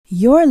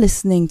You're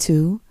listening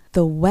to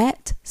The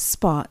Wett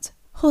Spot,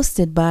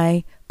 hosted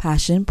by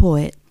Passion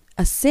Poet,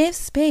 a safe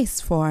space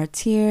for our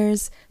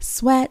tears,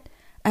 sweat,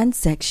 and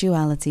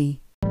sexuality.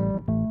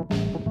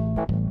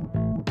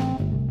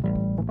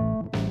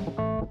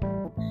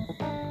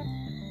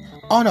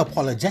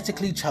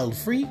 Unapologetically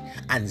child-free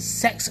and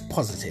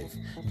sex-positive.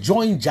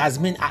 Join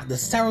Jasmine at The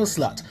Sterile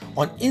Slut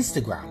on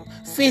Instagram,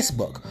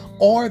 Facebook,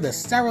 or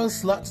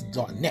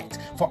thesterileslut.net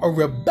for a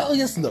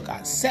rebellious look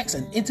at sex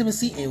and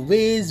intimacy in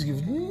ways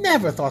you've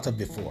never thought of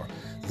before.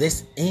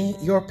 This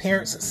ain't your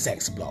parents'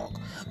 sex blog.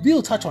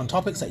 We'll touch on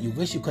topics that you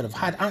wish you could have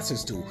had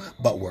answers to,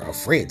 but were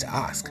afraid to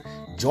ask.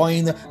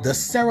 Join The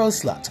Sterile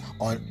Slut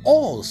on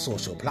all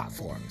social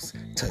platforms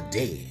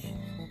today.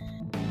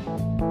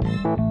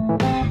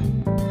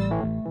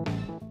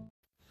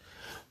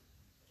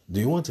 Do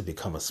you want to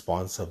become a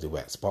sponsor of the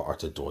Wett Spot or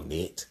to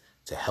donate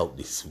to help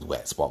this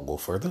Wett Spot go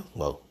further?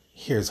 Well,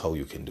 here's how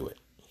you can do it.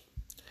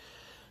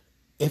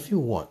 If you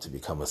want to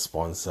become a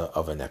sponsor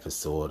of an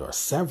episode or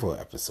several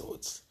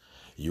episodes,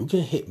 you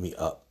can hit me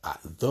up at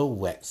the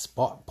Wett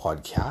Spot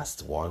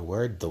Podcast, one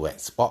word, the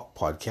Wett Spot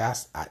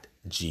Podcast at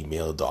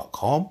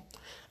gmail.com,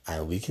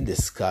 and we can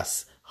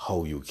discuss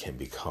how you can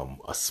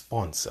become a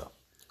sponsor.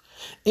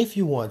 If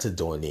you want to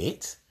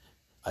donate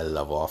a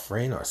love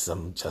offering or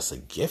just a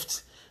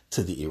gift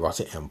to the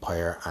Erotic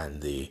Empire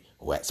and the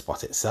Wett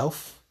Spot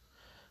itself,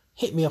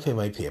 hit me up in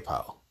my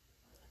PayPal.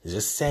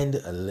 Just send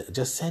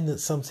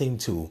something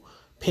to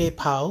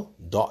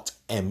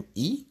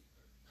paypal.me.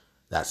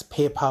 That's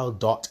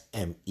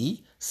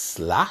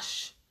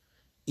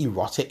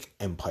paypal.me/Erotic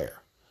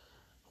Empire.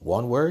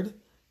 One word,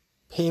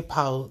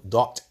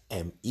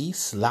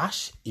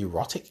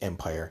 paypal.me/Erotic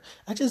Empire,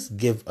 and just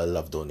give a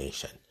love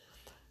donation.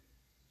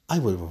 I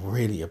would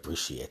really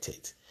appreciate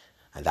it,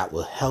 and that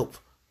will help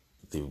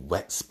the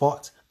Wett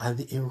Spot and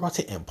the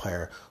Erotic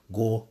Empire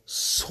go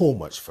so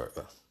much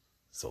further.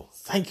 So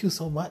thank you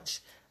so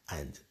much,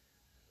 and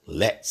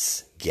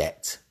let's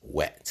get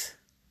wet.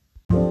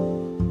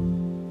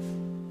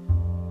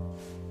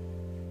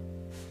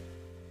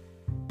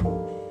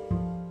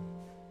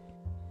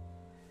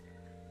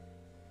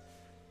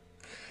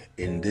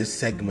 In this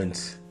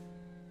segment,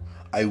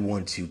 I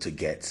want you to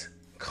get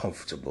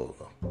comfortable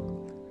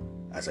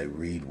as I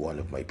read one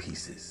of my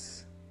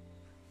pieces.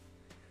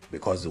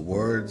 Because the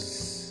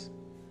words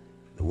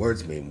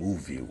may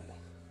move you.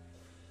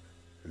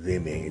 They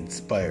may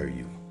inspire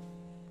you.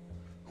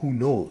 Who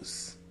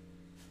knows?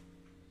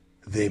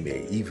 They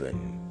may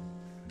even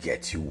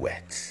get you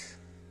wet.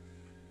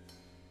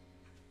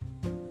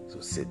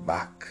 So sit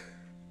back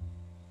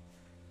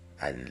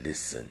and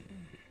listen.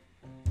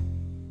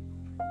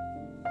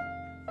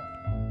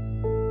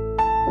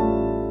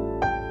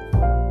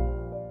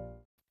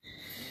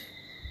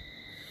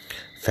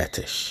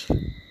 Fetish.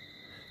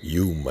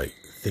 You might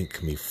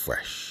think me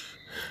fresh,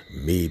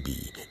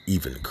 maybe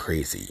even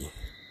crazy,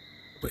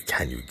 but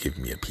can you give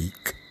me a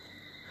peek?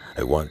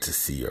 I want to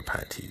see your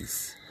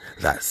panties.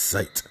 That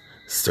sight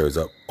stirs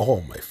up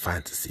all my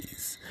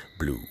fantasies,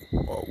 blue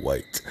or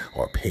white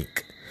or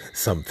pink,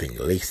 something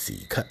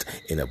lacy cut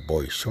in a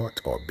boy short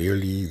or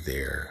barely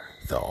their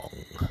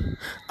thong.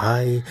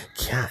 I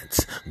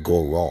can't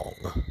go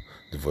wrong.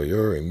 The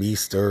voyeur in me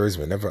stirs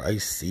whenever I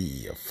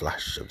see a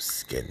flash of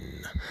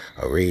skin.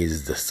 A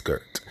raised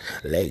skirt,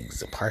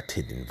 legs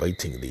parted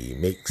invitingly,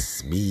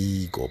 makes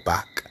me go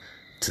back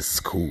to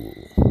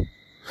school.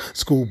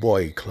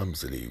 Schoolboy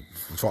clumsily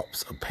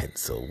drops a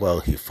pencil while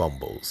he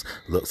fumbles,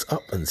 looks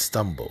up and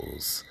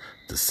stumbles.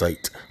 The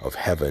sight of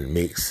heaven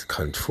makes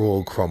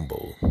control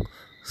crumble.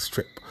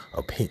 Strip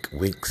of pink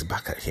winks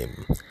back at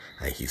him,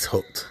 and he's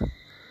hooked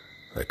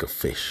like a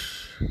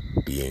fish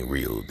being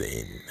reeled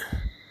in.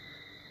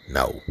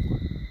 Now,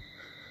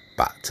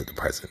 back to the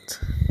present.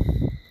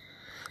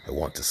 I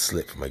want to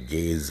slip my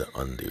gaze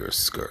under your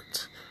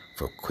skirt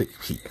for quick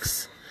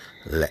peeks.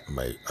 Let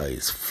my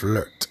eyes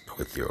flirt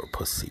with your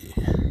pussy,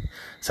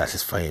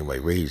 satisfying my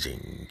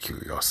raging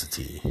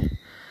curiosity.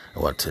 I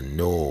want to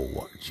know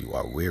what you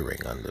are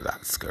wearing under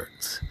that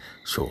skirt.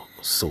 So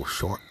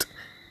short,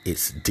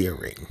 it's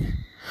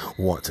daring.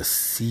 Want to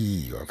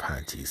see your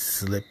panties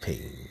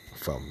slipping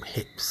from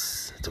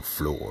hips to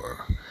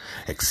floor,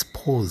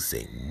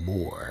 exposing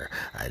more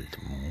and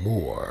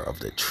more of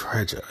the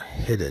treasure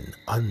hidden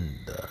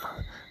under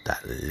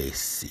that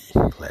lacy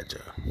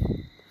pleasure.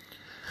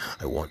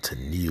 I want to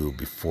kneel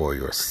before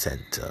your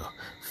center,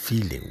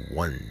 feeling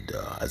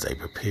wonder as I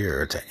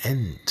prepare to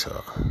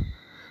enter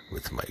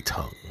with my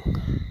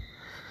tongue.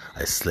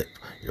 I slip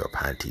your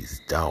panties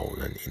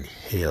down and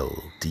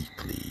inhale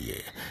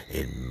deeply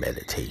in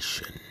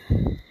meditation.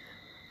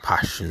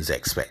 Passion's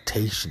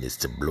expectation is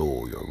to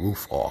blow your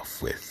roof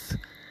off with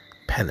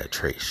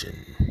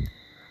penetration.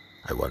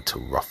 I want to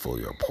ruffle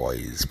your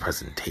poised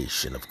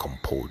presentation of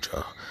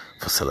composure,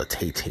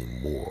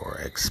 facilitating more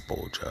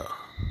exposure.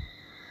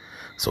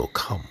 So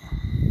come,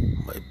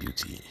 my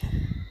beauty,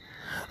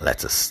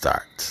 let us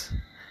start.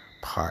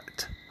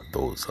 Part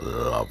those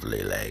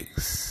lovely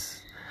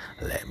legs.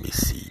 Let me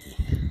see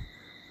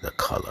the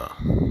color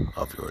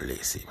of your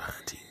lacy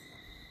panty.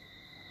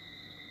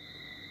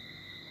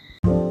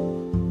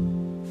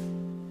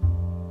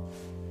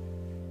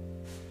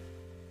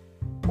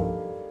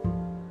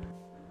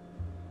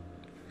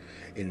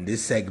 In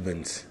this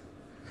segment,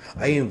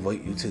 I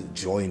invite you to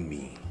join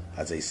me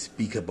as I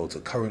speak about a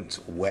current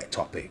wet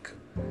topic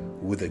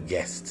with a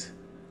guest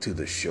to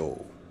the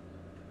show.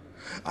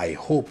 I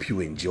hope you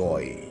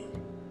enjoy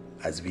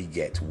as we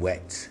get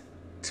wet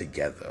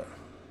together.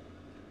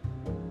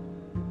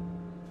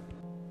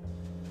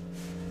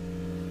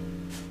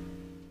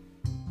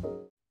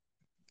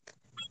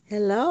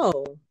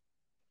 Hello.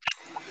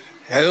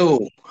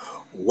 Hello,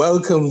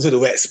 welcome to the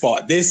Wet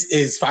Spot. This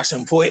is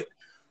Fashion Poet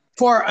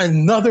for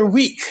another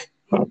week.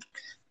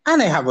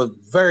 And I have a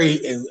very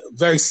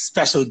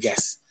special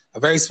guest, a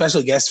very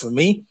special guest for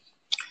me,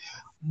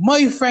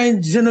 my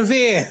friend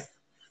Jenavia,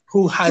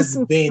 who has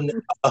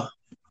been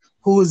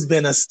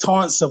a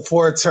staunch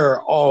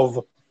supporter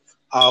of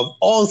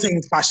all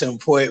things Fashion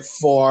Poet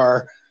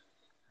for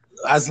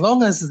as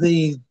long as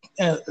the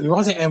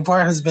Erotica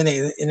Empire has been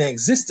in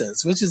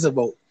existence, which is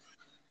about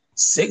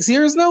 6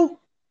 years now.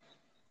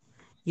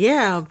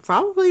 Yeah,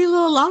 probably a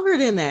little longer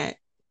than that.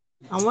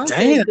 I want to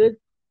say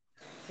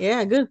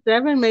a good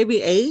 7,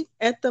 maybe 8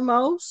 at the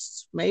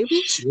most, maybe.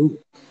 Shoot.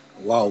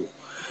 Wow.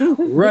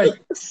 Right.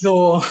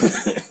 So,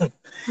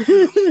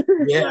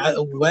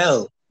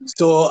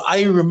 so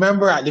I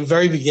remember at the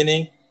very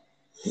beginning,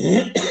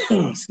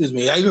 excuse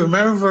me, I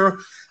remember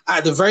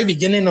at the very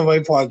beginning of my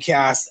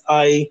podcast,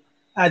 I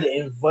had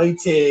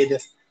invited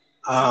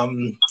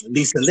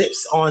Lisa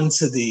Lips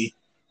onto the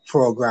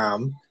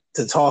program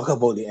to talk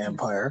about the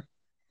Empire.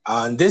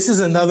 And this is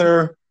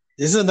another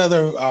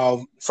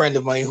friend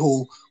of mine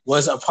who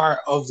was a part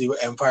of the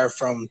Empire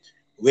from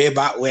way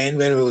back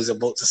when it was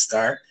about to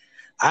start.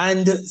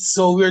 And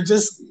so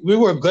we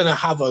were gonna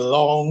have a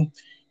long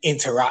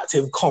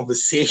interactive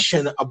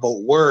conversation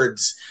about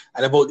words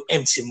and about the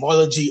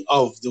etymology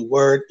of the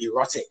word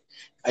erotic.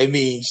 I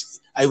mean,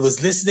 I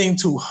was listening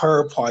to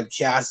her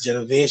podcast,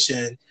 Jenavia.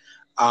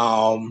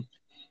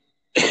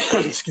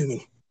 Excuse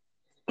me.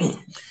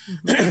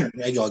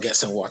 I gotta get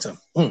some water.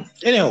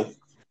 Anyhow.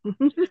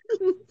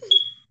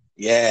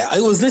 Yeah, I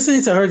was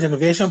listening to her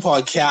Jenavia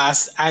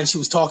podcast, and she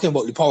was talking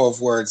about the power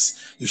of words.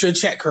 You should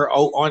check her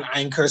out on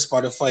Anchor,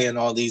 Spotify, and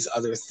all these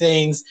other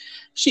things.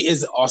 She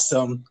is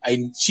awesome.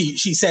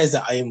 She says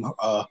that I'm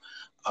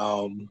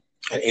an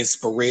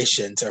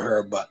inspiration to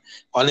her, but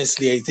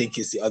honestly, I think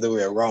it's the other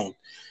way around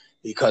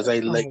because I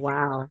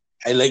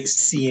like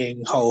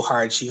seeing how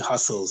hard she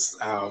hustles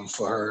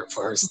for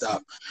her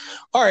stuff.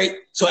 All right.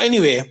 So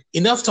anyway,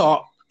 enough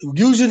talk.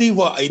 Usually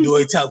what I do,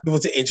 I tell people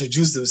to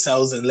introduce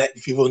themselves and let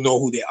people know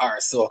who they are.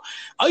 So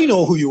I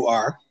know who you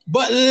are,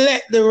 but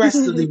let the rest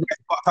of the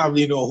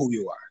family know who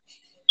you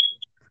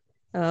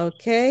are.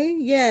 Okay.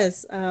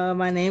 Yes.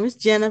 My name is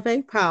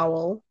Jenavia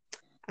Powell.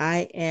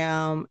 I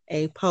am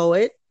a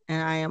poet,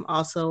 and I am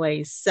also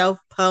a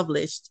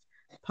self-published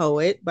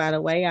poet. By the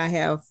way, I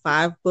have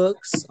 5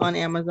 books on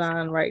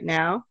Amazon right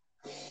now,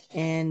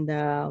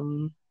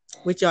 and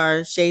which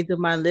are Shades of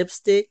My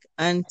Lipstick,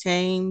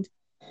 Untamed,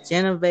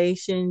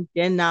 Jenavation,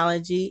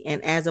 Genology,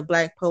 and As a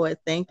Black Poet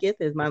Thinketh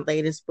is my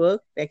latest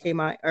book that came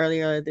out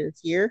earlier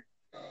this year.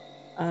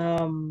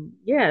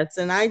 Yes,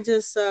 and I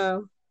just I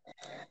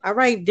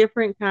write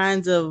different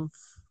kinds of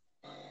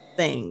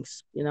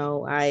things. You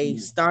know, I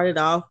started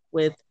off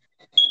with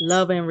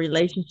love and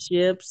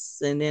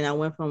relationships, and then I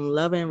went from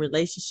love and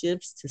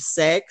relationships to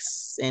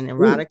sex and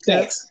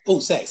erotica.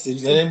 Sex.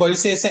 Did anybody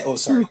say sex? Oh,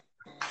 sorry.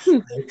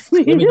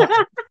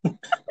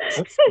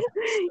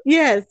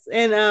 Yes,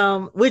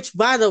 and which,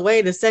 by the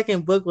way, the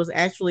second book was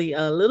actually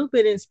a little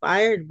bit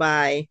inspired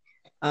by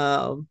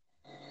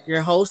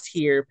your host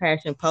here,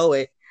 Passion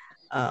Poet.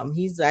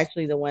 He's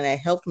actually the one that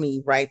helped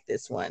me write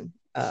this one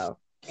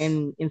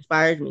and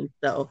inspired me.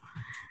 So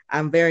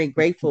I'm very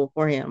grateful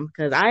for him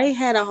because I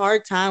had a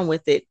hard time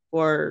with it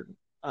for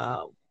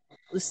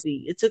let's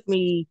see, it took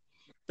me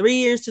 3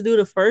 years to do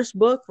the first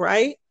book,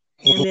 right?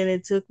 And then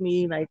it took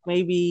me like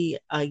maybe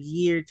a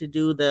year to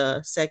do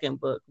the second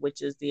book,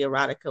 which is the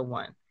erotica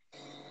one.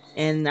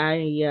 And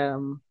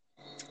I'm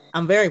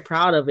very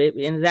proud of it.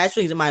 And it's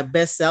actually my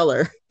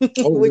bestseller,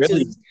 which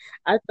really?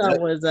 I thought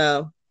was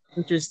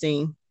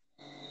interesting.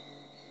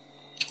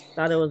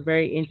 Thought it was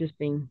very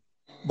interesting.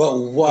 But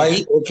why?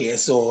 Yeah. Okay,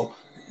 so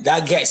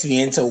that gets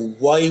me into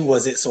why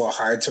was it so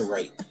hard to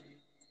write?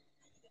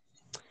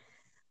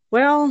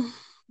 Well,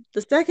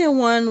 the second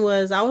one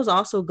was I was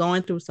also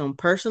going through some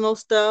personal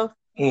stuff.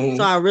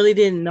 So I really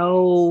didn't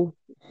know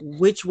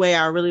which way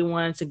I really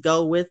wanted to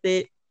go with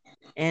it.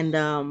 And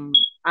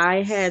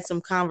I had some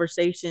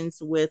conversations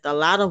with a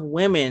lot of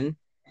women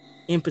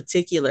in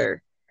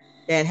particular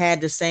that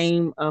had the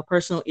same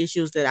personal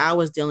issues that I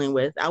was dealing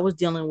with. I was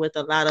dealing with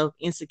a lot of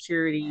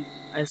insecurity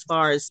as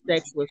far as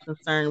sex was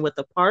concerned with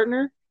a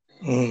partner.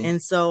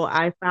 And so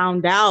I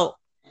found out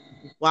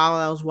while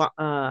I was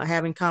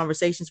having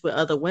conversations with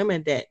other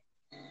women that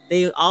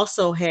they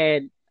also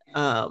had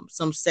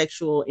some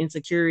sexual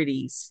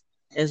insecurities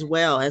as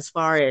well, as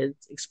far as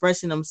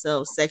expressing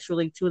themselves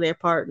sexually to their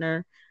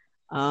partner.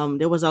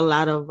 There was a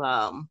lot of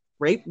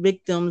rape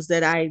victims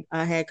that I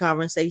had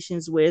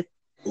conversations with.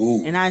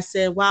 Ooh. And I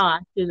said, wow, I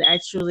should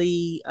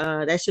actually,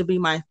 that should be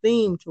my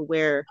theme, to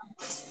where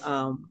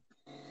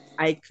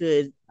I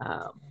could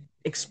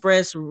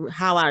express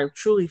how I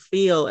truly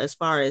feel as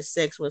far as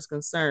sex was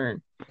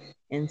concerned.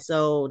 And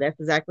so that's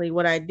exactly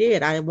what I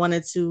did. I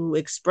wanted to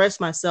express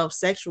myself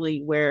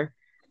sexually where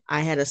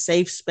I had a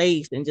safe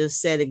space and just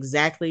said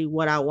exactly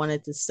what I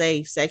wanted to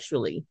say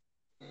sexually.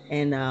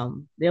 And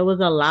there was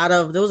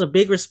a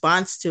big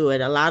response to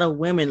it. A lot of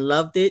women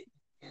loved it.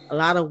 A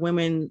lot of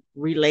women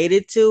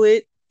related to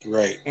it.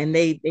 Right. And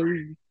they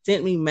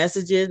sent me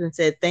messages and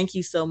said, thank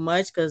you so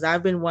much, because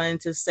I've been wanting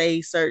to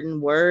say certain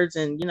words.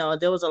 And,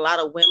 there was a lot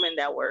of women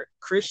that were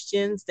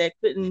Christians that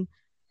couldn't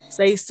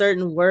say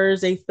certain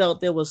words they felt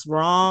that was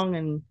wrong.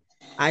 And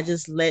I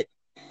just made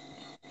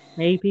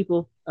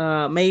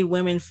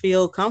women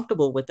feel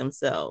comfortable with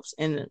themselves,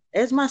 and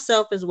as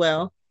myself as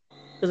well.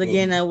 Because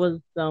again, that was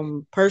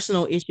some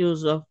personal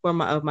issues of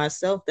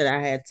myself that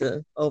I had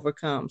to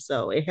overcome.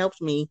 So it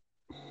helped me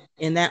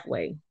in that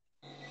way.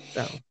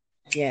 So,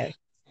 yeah.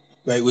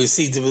 Right. We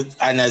see,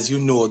 and as you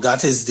know,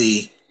 that is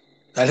the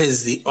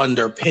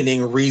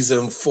underpinning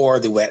reason for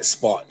the wet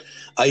spot.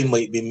 I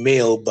might be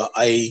male, but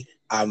I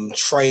am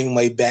trying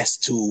my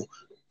best to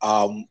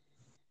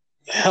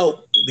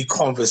help the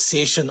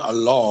conversation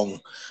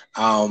along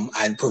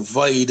and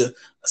provide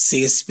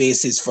safe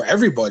spaces for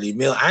everybody,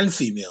 male and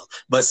female,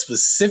 but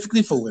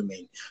specifically for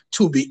women,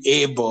 to be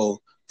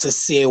able to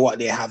say what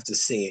they have to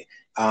say.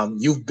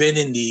 You've been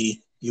in the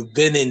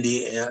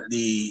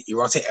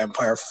erotic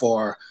empire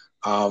for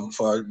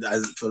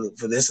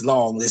this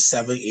long, this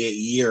 7-8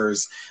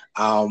 years,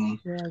 yes.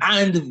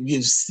 And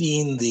you've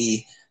seen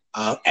the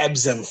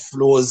ebbs and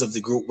flows of the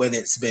group when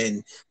it's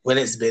been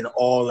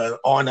all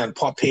on and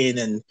popping,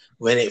 and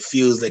when it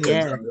feels like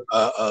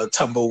a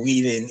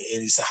tumbleweed in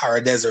the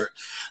Sahara Desert.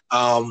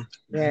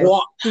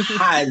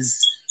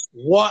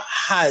 What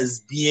has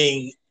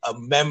being a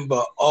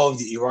member of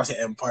the erotic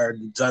empire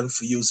done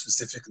for you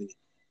specifically?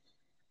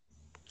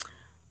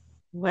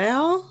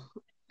 Well,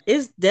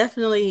 it's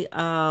definitely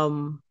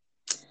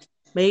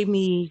made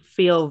me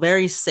feel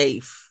very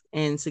safe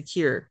and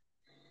secure.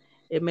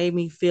 It made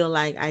me feel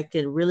like I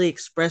could really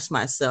express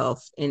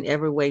myself in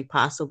every way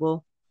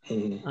possible.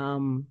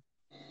 Mm-hmm.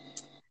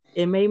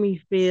 It made me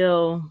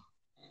feel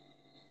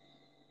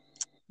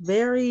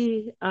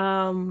very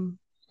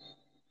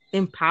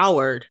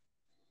empowered.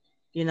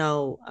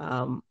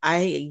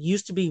 I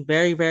used to be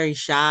very, very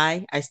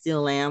shy. I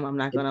still am. I'm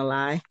not gonna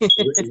lie.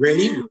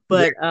 Really?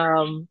 But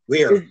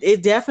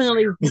it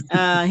definitely,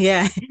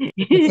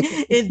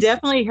 it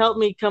definitely helped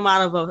me come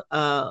out of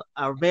a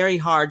very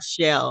hard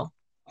shell,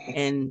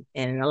 and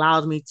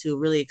allowed me to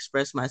really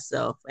express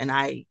myself. And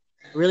I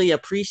really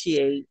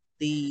appreciate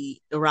the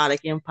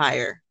erotic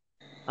empire.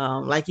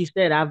 Like you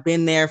said, I've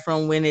been there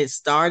from when it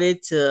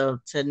started to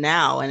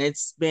now, and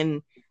it's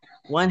been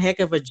one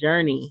heck of a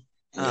journey.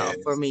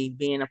 For me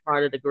being a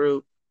part of the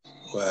group.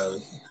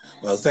 Well,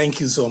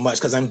 thank you so much,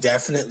 because I'm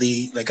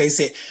definitely, like I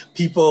said,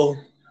 people,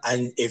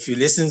 and if you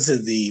listen to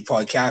the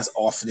podcast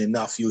often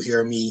enough, you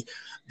hear me.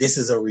 This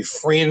is a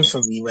refrain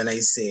for me when I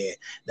say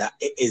that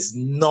it is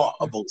not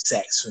about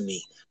sex for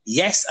me.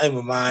 Yes, I'm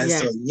a man,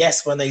 so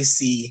yes, when I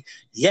see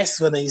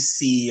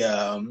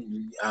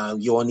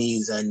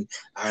yonis and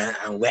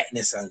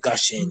wetness and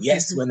gushing,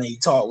 yes, when I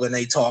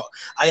talk,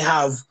 I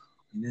have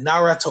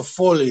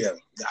narratophobia,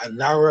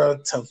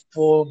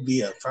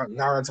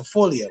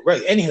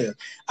 right? Anyhow,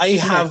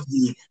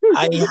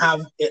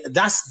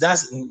 that's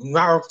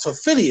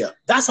narratophilia.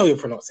 That's how you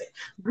pronounce it.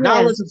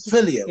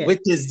 Narratophilia,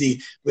 which is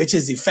the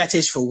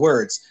fetish for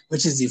words,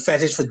 which is the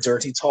fetish for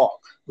dirty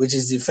talk, which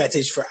is the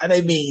fetish for. And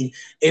I mean,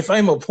 if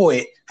I'm a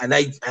poet and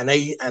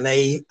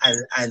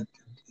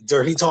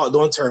dirty talk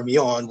don't turn me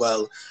on,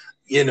 well,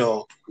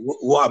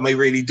 what am I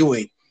really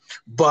doing?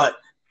 But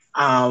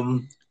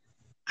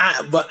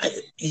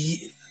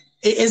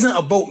it isn't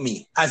about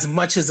me as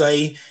much as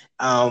I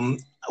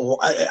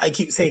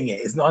keep saying it.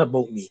 It's not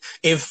about me.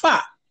 In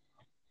fact,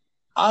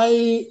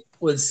 I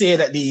would say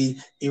that the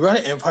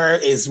erotic empire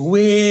is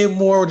way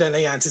more than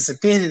I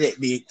anticipated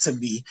it to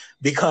be,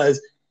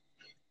 because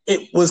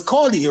it was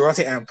called the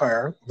erotic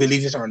empire,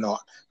 believe it or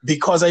not,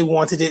 because I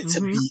wanted it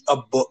to be a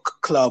book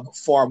club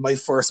for my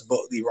first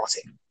book, The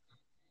Erotic.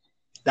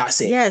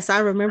 That's it. Yes, I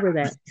remember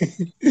that.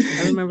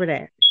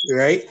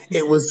 Right?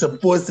 It was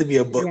supposed to be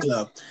a book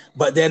club.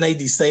 But then I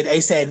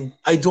said,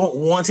 I don't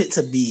want it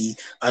to be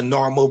a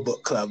normal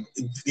book club.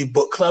 The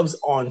book clubs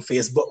on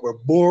Facebook were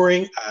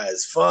boring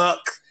as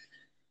fuck.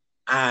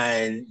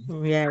 And,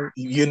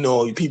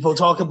 people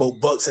talk about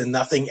books and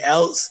nothing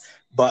else,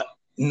 but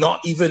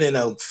not even in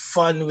a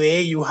fun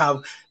way. You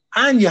had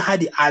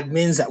the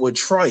admins that would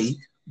try,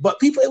 but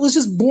it was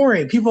just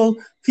boring. People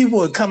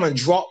would come and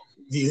drop,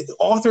 the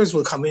authors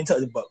would come into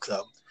the book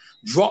club,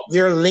 drop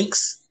their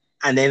links,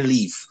 and then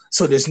leave.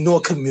 So there's no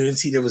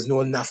community, there was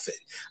no nothing.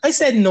 I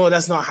said, no,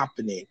 that's not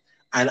happening.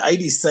 And I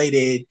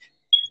decided,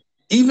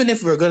 even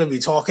if we're going to be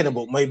talking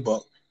about my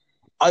book,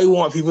 I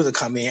want people to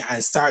come in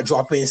and start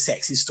dropping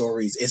sexy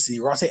stories. It's the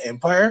erotic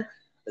empire.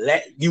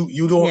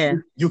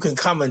 You can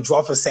come and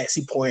drop a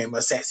sexy poem,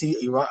 a sexy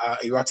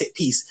erotic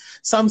piece,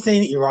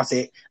 something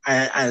erotic,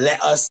 and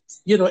let us,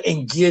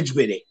 engage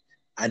with it.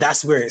 and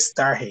that's where it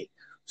started.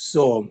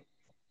 So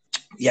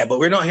yeah, but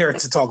we're not here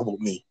to talk about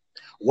me.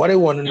 What I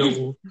want to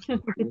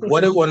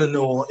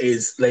know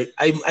is like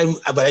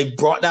but I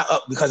brought that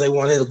up because I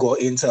wanted to go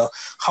into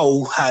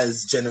how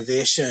has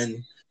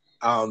Jenavia,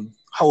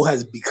 how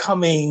has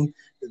becoming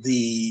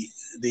the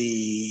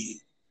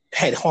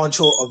head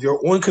honcho of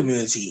your own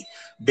community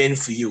been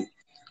for you?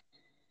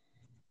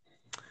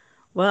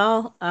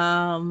 Well,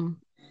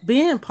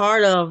 being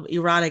part of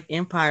Erotic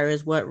Empire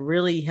is what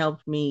really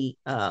helped me,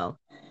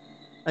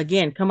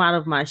 again, come out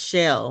of my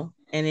shell,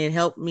 and it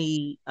helped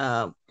me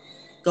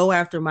go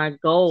after my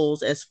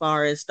goals as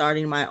far as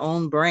starting my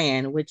own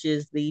brand, which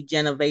is the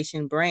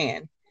Jenavia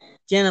brand.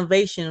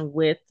 Jenavia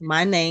with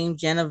my name,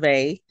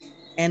 Jenavia,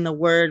 and the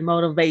word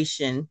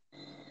motivation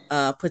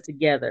put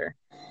together.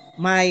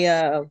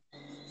 My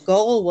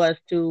goal was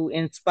to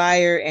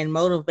inspire and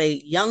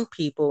motivate young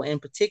people in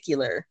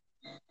particular.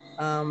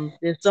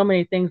 There's so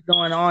many things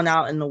going on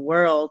out in the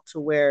world to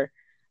where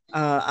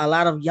a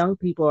lot of young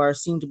people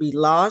seem to be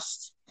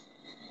lost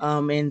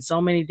in so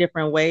many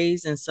different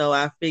ways. And so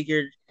I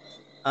figured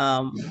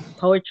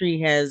poetry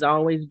has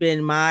always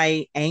been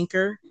my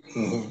anchor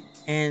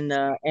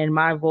and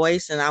my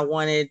voice, and I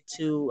wanted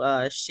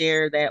to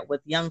share that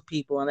with young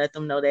people and let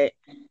them know that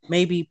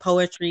maybe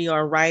poetry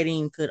or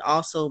writing could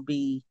also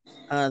be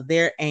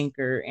their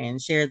anchor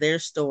and share their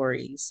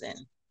stories,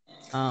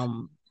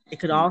 and it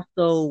could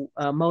also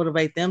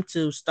motivate them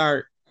to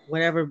start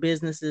whatever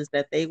businesses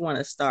that they want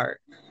to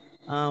start.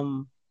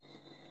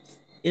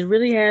 It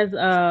really has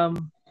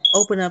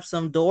opened up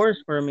some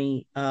doors for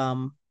me.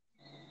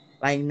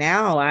 Like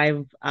now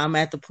I'm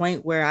at the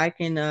point where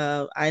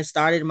I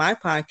started my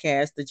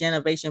podcast, the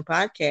Jenavia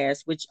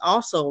podcast, which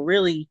also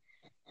really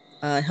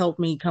helped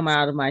me come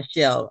out of my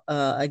shell.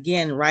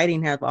 Again,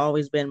 writing has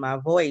always been my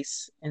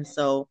voice, and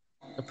so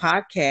the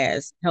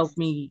podcast helped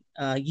me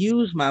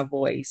use my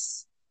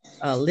voice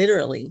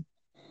literally.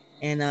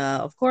 And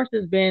of course,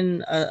 it's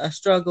been a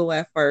struggle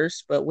at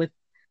first, but with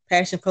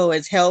Passion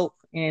Poet's help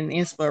and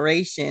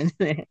inspiration,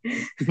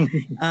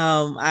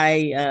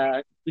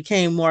 I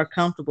became more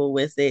comfortable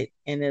with it,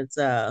 and it's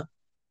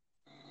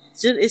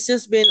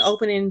just been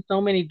opening so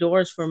many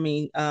doors for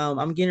me.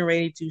 I'm getting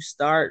ready to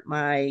start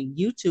my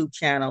YouTube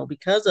channel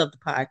because of the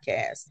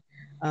podcast.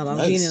 I'm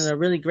Nice. getting a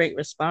really great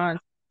response.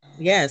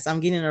 Yes,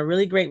 I'm getting a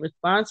really great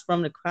response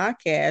from the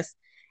podcast.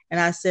 And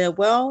I said,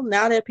 well,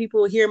 now that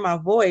people hear my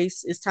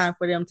voice, it's time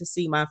for them to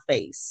see my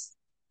face.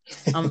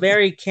 I'm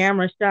very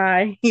camera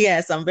shy.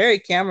 Yes, I'm very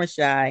camera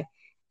shy.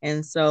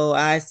 And so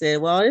I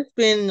said, well, it's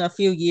been a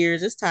few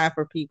years. It's time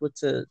for people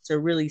to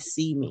really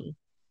see me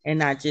and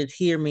not just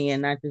hear me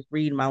and not just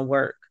read my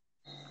work.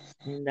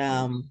 And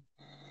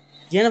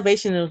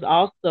Jenavia was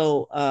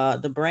also,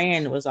 the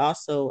brand was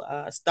also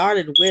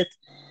started with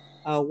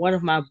one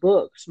of my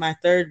books, my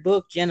third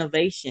book,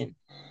 Jenavia.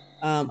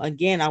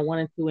 Again, I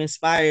wanted to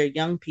inspire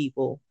young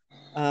people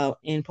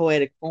in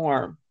poetic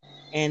form.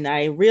 And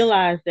I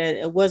realized that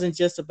it wasn't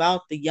just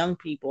about the young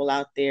people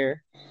out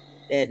there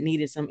that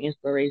needed some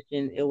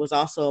inspiration. It was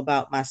also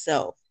about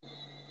myself.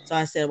 So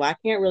I said, well, I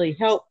can't really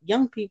help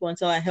young people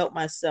until I help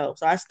myself.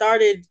 So I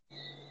started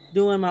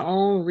doing my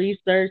own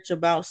research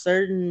about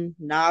certain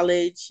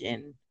knowledge,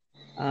 and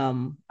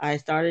I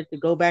started to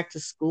go back to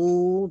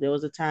school. There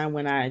was a time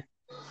when I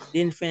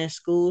didn't finish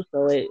school,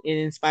 so it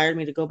inspired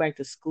me to go back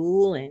to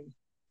school,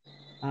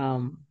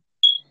 and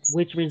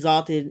which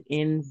resulted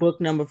in book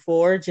number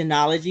 4,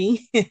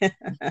 Genealogy.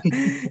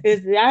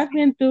 I've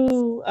been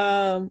through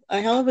a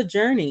hell of a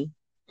journey.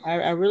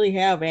 I really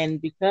have,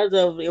 and because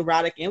of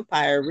Erotic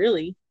Empire,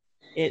 really,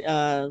 it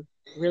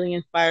really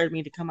inspired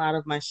me to come out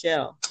of my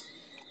shell.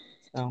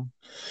 So,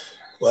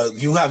 well,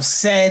 you have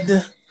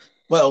said,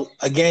 well,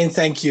 again,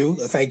 thank you.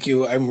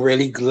 I'm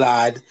really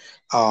glad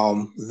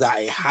that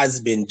it has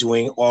been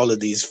doing all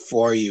of these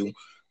for you.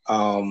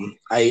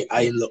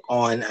 I look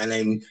on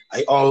and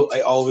I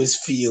always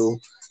feel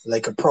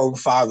like a proud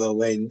father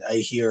when I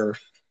hear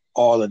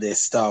all of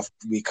this stuff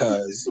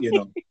because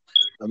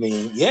I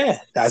mean, yeah,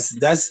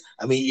 that's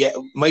I mean, yeah,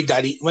 my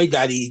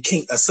daddy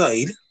king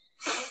aside,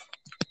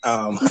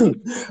 um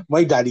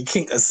my daddy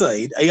king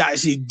aside, I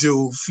actually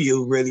do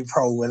feel really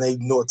proud when I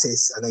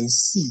notice and I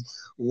see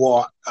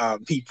what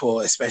people,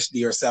 especially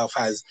yourself,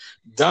 has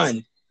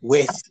done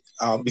with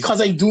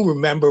because I do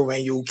remember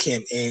when you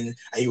came in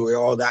and you were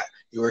all that,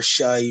 you were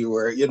shy, you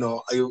were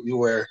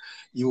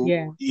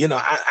yeah.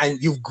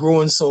 and you've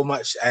grown so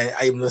much.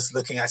 I'm just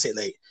looking at it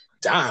like,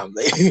 damn,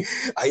 like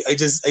I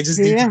just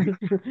need Yeah.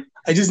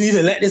 I just need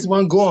to let this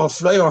one go and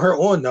fly on her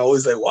own now.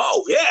 It's like,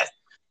 wow, yeah,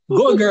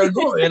 go girl,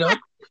 go,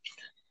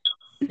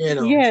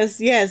 Yes,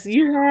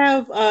 you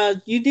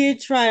have you did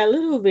try a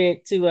little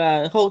bit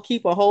to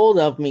keep a hold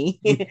of me.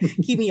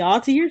 Keep me all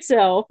to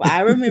yourself.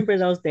 I remember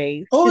those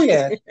days. Oh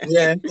yeah,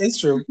 it's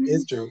true,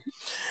 it's true.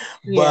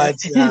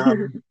 Yes. But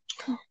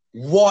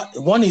what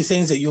one of the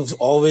things that you've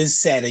always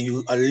said, and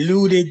you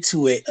alluded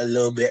to it a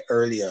little bit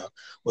earlier,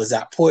 was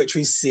that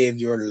poetry saved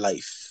your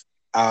life.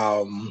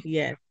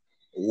 Yes.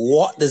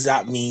 What does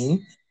that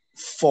mean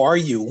for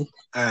you?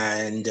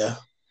 And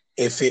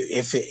if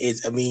it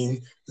is, I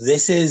mean,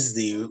 this is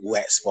the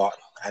wet spot,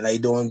 and I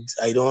don't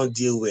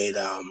deal with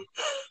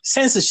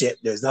censorship.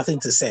 There's nothing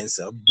to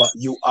censor, but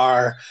you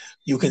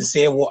can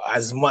say what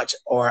as much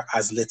or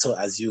as little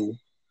as you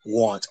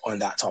want on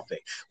that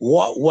topic.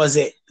 What was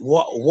it?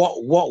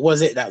 What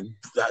was it that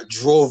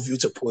drove you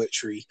to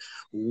poetry?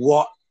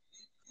 What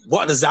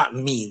does that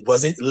mean?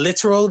 Was it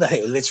literal, that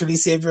it literally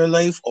saved your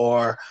life,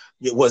 or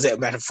was it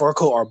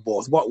metaphorical, or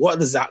both? What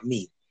does that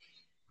mean?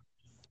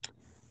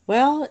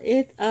 Well,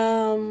 it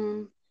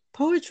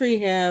poetry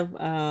have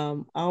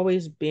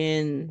always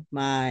been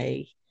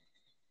my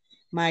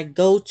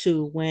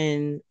go-to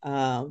when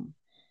I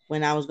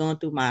was going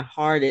through my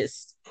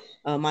hardest.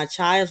 My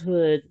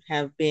childhood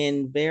have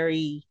been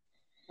very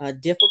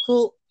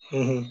difficult,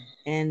 and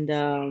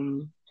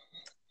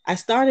I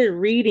started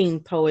reading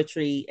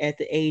poetry at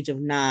the age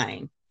of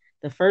 9.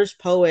 The first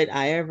poet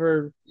I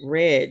ever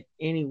read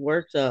any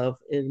works of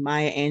is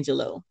Maya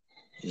Angelou.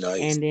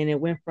 Nice. And then it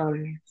went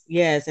from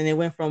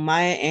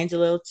Maya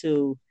Angelou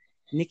to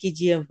Nikki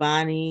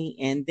Giovanni,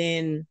 and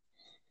then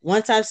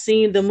once I've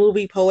seen the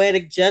movie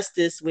Poetic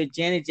Justice with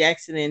Janet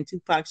Jackson and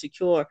Tupac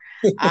Shakur,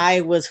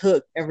 I was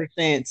hooked ever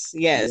since.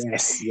 Yes.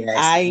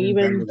 I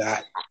remember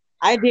that.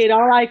 I did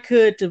all I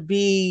could to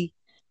be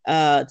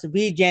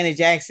Janet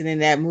Jackson in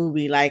that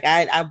movie. Like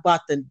I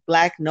bought the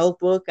black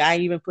notebook. I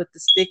even put the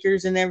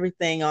stickers and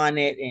everything on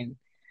it, and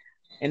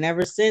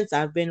ever since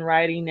I've been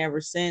writing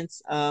ever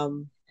since. Like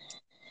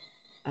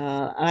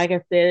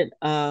I said,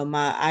 I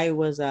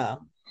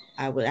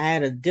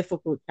had a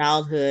difficult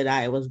childhood.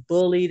 I was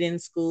bullied in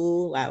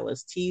school. I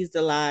was teased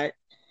a lot,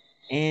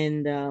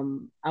 and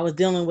I was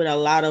dealing with a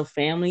lot of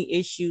family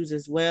issues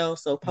as well.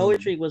 So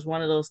poetry was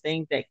one of those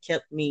things that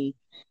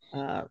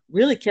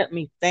really kept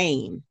me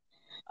sane.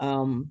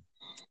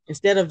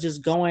 Instead of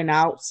just going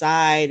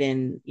outside,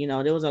 and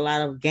there was a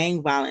lot of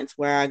gang violence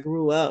where I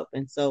grew up,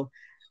 and so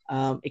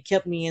it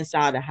kept me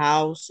inside the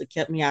house. It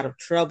kept me out of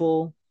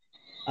trouble.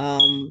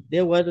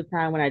 There was a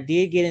time when I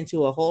did get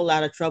into a whole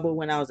lot of trouble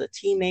when I was a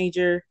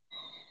teenager.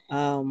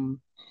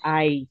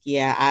 I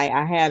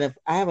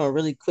have a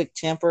really quick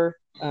temper,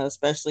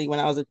 especially when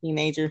I was a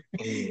teenager.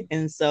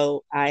 And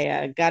so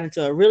I got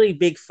into a really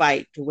big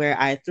fight where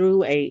I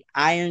threw a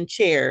iron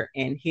chair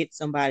and hit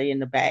somebody in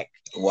the back.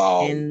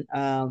 Wow. And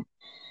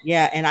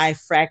and I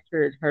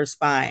fractured her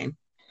spine.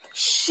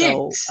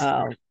 Shit.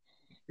 So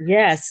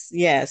yes.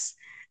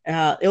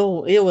 It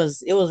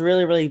was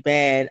really, really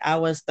bad. I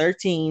was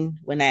 13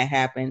 when that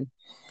happened.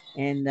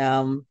 And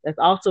that's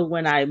also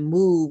when I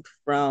moved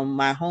from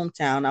my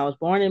hometown. I was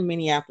born in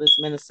Minneapolis,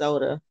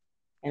 Minnesota,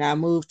 and I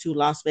moved to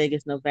Las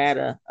Vegas,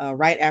 Nevada,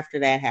 right after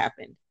that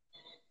happened.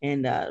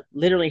 And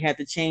literally had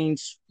to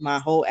change my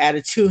whole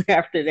attitude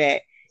after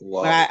that.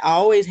 Wow. But I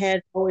always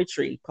had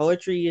poetry.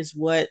 Poetry is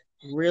what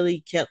really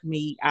kept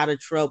me out of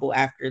trouble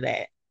after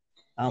that.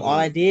 All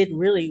I did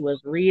really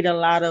was read a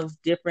lot of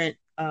different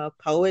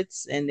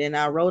poets, and then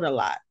I wrote a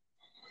lot.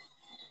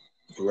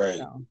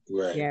 Right.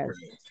 Yes.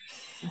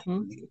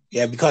 Mm-hmm.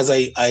 Yeah, because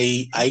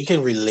I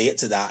can relate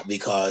to that,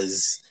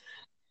 because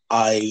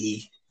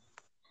I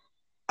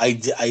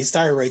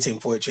started writing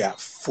poetry at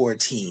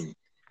 14,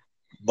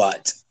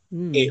 but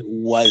it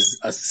was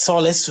a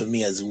solace for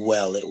me as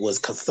well. It was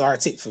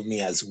cathartic for me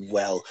as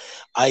well.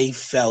 I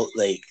felt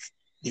like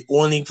the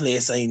only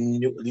place I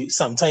knew,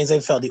 sometimes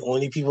I felt the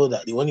only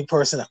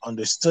person that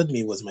understood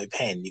me was my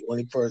pen. The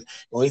only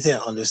thing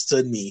that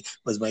understood me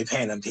was my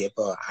pen and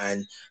paper.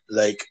 And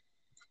like,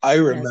 I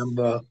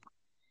remember,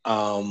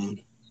 I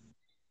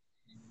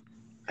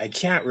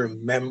can't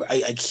remember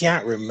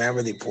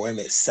the poem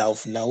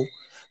itself now,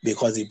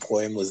 because the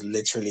poem was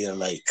literally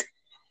like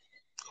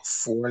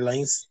 4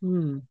 lines,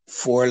 5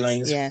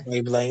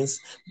 lines,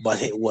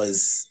 but it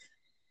was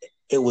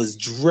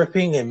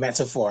dripping in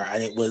metaphor,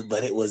 and it was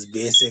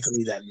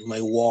basically that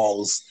my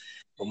walls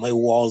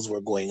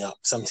were going up,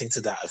 something to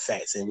that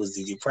effect. It was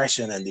the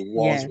depression, and the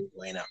walls were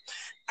going up,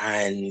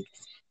 and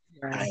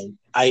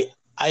I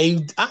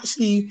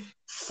actually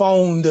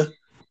found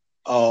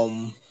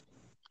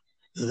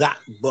that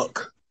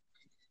book.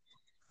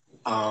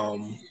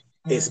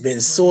 It's been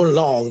so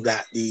long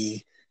that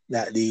the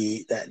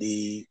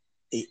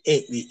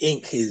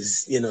ink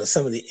is,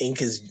 some of the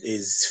ink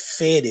is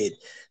faded,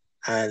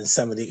 and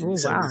some of the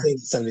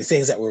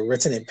things that were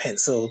written in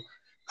pencil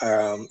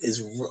are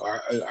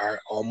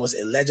almost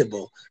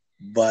illegible.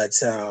 But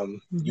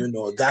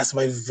that's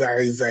my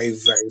very, very,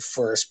 very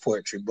first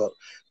poetry book.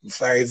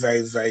 Very,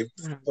 very, very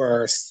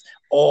first.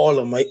 All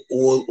of my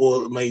old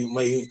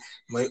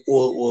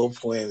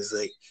poems,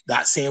 like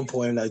that same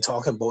poem that I'm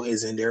talking about,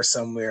 is in there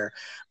somewhere.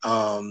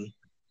 The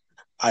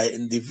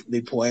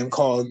poem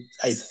called,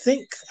 I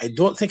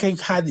don't think I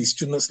had the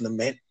Student's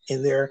Lament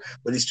in there,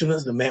 but the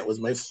Student's Lament was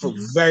my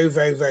very,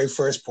 very, very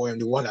first poem,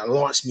 the one that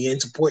launched me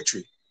into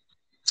poetry.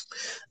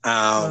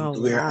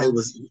 Where I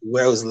was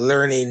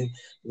learning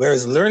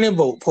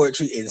about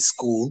poetry in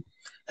school,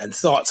 and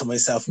thought to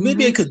myself,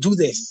 maybe I could do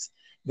this.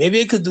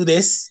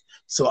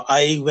 So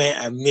I went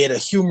and made a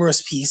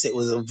humorous piece. It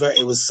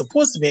was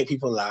supposed to make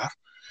people laugh,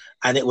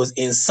 and it was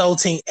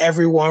insulting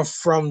everyone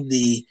from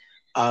the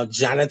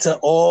janitor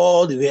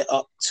all the way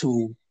up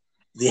to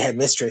the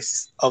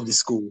headmistress of the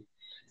school.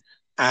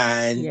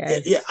 And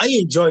Yes. I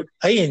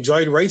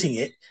enjoyed writing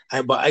it,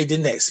 but I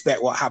didn't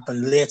expect what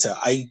happened later.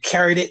 I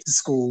carried it to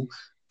school,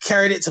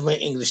 carried it to my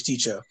English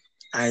teacher,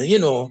 and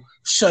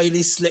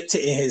shyly slipped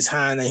it in his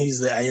hand,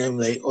 and I'm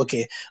like,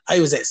 okay. I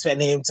was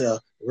expecting him to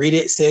read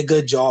it, say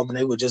good job, and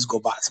I would just go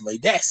back to my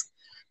desk.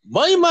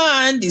 My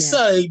man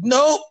decided,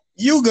 nope,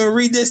 you gonna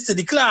read this to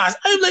the class.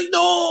 I'm like,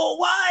 no,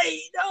 why?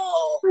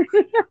 No.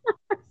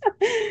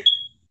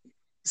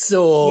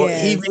 So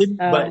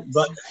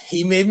but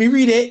he made me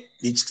read it.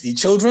 The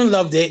children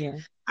loved it,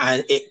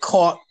 and it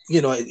caught.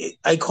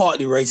 I caught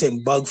the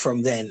writing bug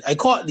from then. I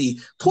caught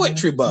the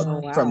poetry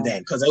bug from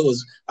then because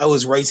I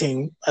was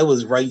writing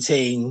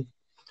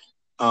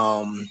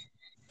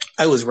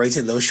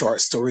those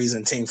short stories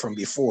and things from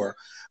before.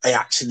 I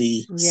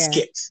actually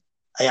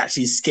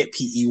skipped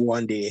PE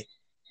one day,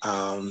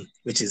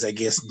 which is, I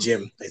guess,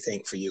 gym, I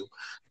think, for you.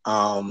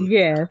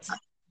 Yes.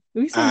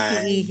 We some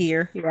PE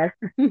here. Yes.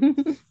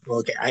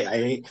 Okay,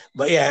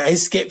 I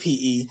skipped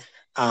PE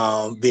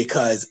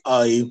because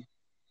I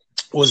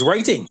was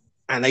writing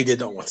and I did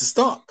not want to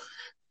stop.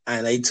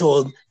 And I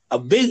told I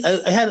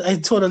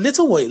told a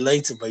little white lie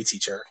to my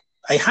teacher.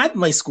 I had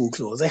my school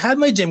clothes, I had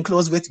my gym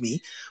clothes with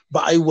me,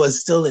 but I was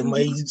still in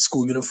my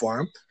school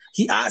uniform.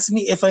 He asked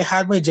me if I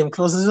had my gym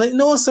clothes. I was like,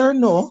 no, sir,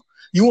 no.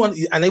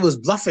 And I was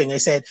bluffing. I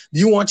said,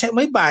 do you want to check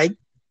my bag?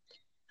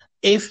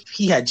 If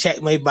he had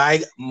checked my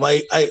bag,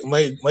 my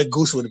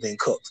goose would have been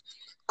cooked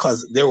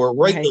because they were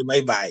right in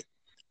my bag.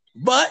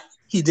 But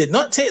he did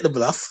not take the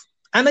bluff,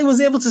 and I was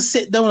able to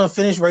sit down and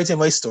finish writing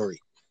my story.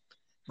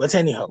 But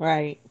anyhow,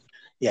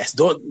 yes,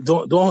 don't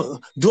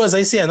do as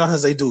I say and not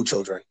as I do,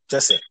 children.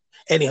 Just say.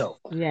 Anyhow,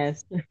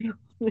 yes.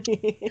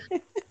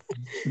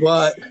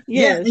 But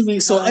I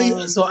mean, so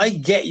I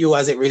get you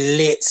as it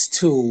relates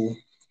to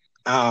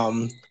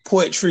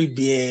poetry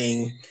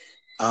being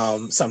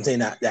something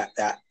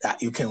that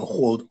you can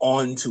hold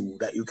on to,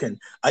 that you can.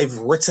 I've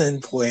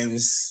written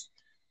poems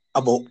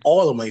about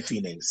all of my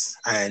feelings,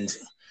 and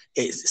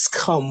it's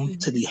come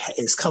to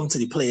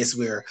the place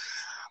where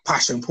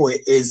Passion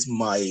Poet is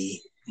my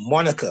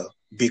moniker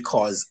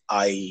because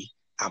I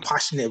am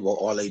passionate about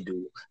all I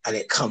do, and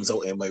it comes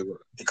out in my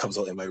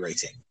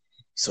writing.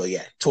 So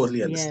yeah,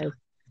 totally understand.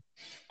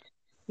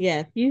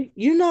 Yeah,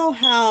 you know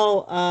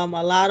how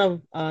a lot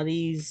of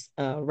these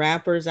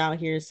rappers out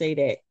here say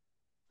that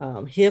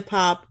hip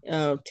hop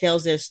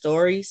tells their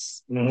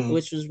stories,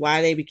 which was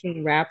why they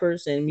became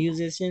rappers and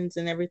musicians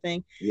and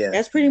everything. Yeah,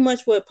 that's pretty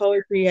much what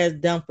poetry has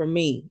done for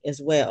me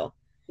as well.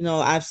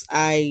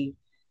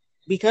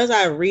 Because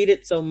I read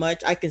it so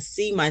much, I can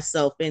see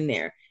myself in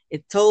there.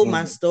 It told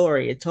my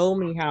story. It told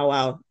me how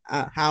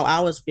I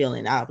was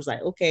feeling. I was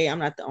like, okay, I'm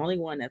not the only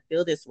one that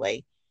feel this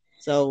way.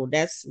 So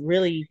that's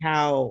really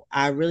how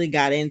I really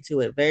got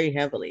into it very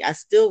heavily. I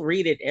still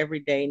read it every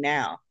day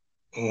now.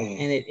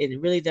 And it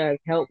really does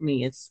help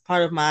me. It's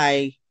part of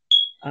my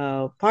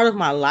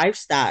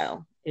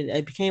lifestyle.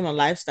 It became a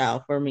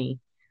lifestyle for me.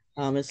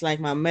 It's like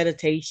my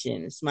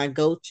meditation. It's my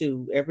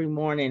go-to every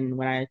morning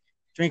when I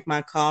drink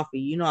my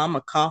coffee. I'm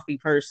a coffee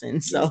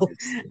person, so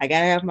I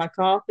gotta have my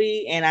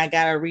coffee and I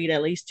gotta read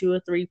at least 2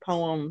 or 3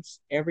 poems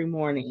every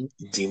morning.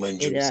 Demon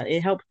juice.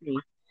 It helps me.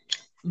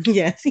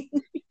 Yes.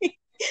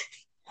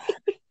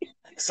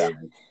 Sorry.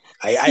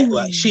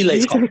 She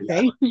likes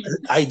coffee.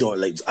 I don't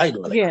like.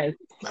 Yes.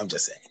 I'm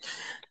just saying.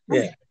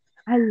 Yeah.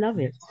 I love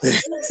it.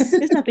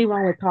 There's nothing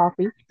wrong with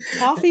coffee.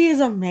 Coffee is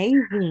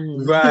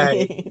amazing.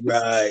 Right.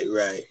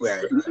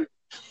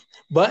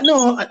 But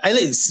no, I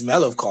like the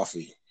smell of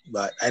coffee.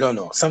 But I don't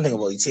know. Something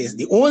about the taste.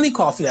 The only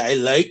coffee that I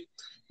like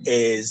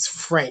is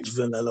French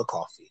vanilla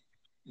coffee.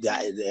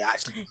 They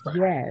actually.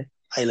 Yes.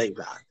 I like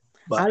that.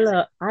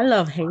 But I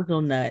love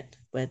hazelnut,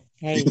 but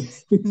hey.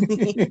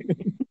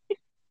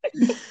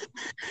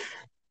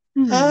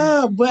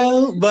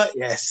 But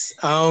yes.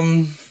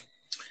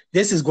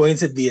 This is going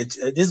to be a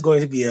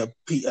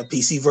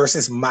PC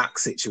versus Mac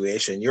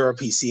situation. You're a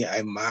PC,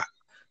 I'm Mac,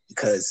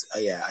 because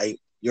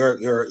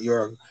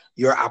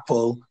you're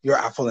Apple,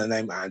 and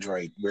I'm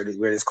Android. Where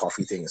this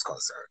coffee thing is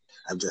concerned,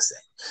 I'm just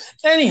saying.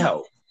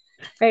 Anyhow,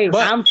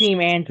 I'm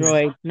Team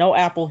Android. No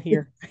Apple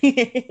here.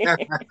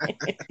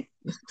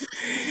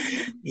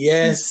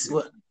 Yes,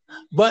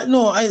 but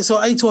no, I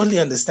totally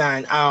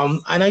understand.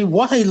 And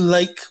what I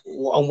like,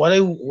 and what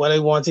I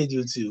wanted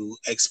you to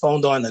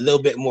expound on a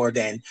little bit more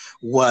then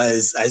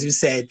was, as you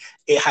said,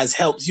 it has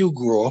helped you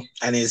grow,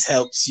 and it's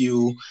helped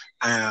you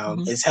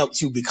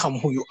become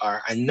who you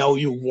are, and now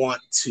you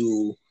want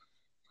to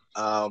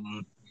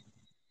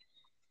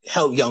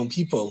help young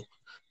people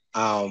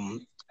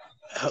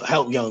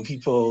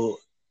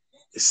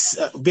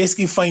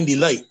basically find the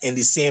light in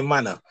the same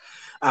manner.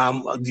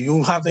 Do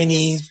you have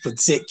any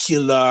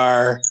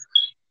particular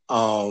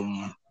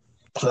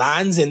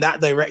plans in that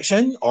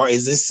direction, or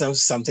is this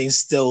something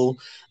still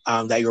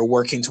that you're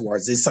working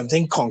towards? Is this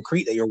something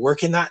concrete that you're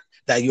working at,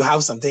 that you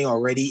have something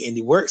already in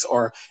the works,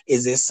 or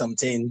is this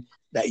something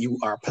that you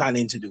are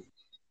planning to do?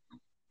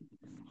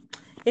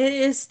 It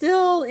is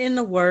still in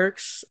the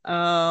works.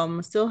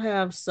 Still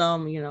have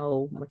some,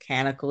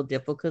 mechanical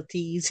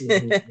difficulties,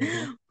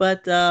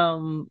 but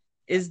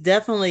it's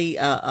definitely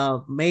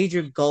a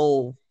major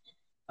goal.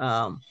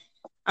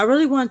 I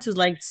really want to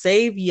like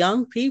save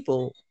young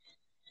people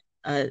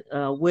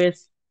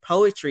with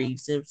poetry.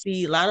 So,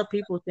 see, a lot of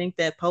people think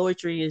that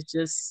poetry is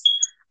just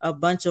a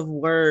bunch of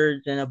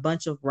words and a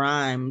bunch of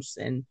rhymes.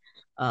 And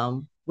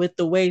with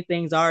the way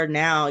things are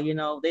now,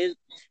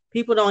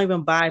 people don't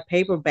even buy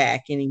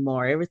paperback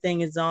anymore.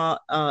 Everything is all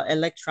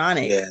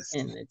electronic, Yes.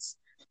 and it's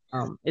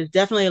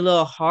definitely a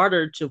little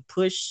harder to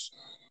push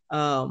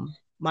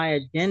my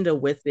agenda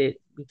with it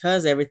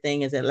because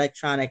everything is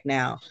electronic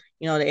now.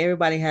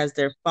 Everybody has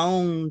their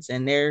phones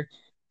and they're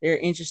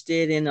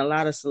interested in a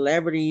lot of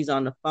celebrities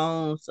on the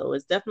phone. So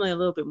it's definitely a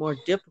little bit more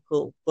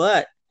difficult,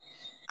 but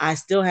I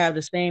still have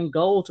the same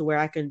goal to where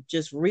I can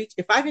just reach,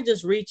 if I can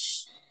just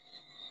reach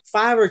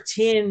 5 or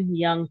 10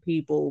 young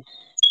people,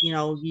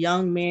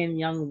 young men,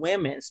 young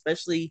women,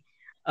 especially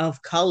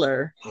of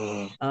color,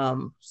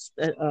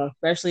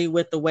 especially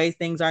with the way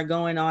things are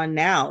going on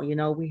now.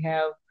 We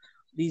have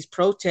these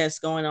protests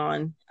going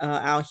on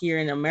out here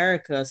in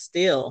America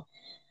still,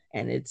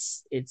 and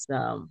it's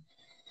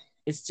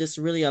just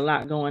really a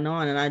lot going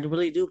on. And I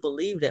really do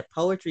believe that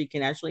poetry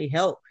can actually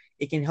help.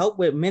 It can help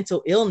with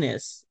mental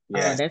illness.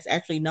 Yes. That's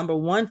actually number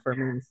one for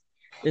me.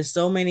 There's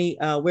so many,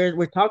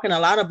 we're talking a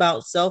lot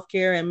about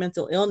self-care and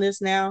mental illness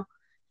now.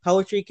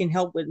 Poetry can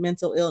help with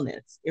mental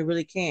illness. It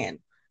really can.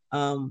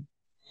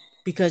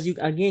 Because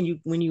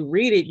when you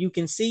read it, you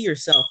can see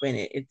yourself in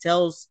it. It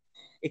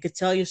could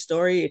tell your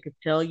story. It could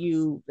tell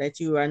you that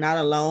you are not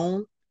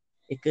alone.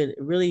 It could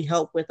really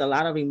help with a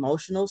lot of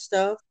emotional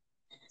stuff.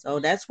 So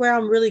that's where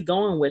I'm really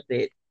going with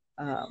it,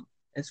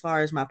 as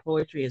far as my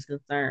poetry is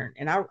concerned.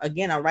 And I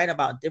write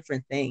about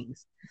different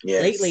things.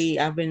 Yes. Lately,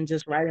 I've been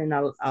just writing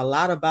a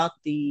lot about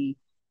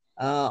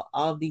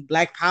all the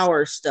Black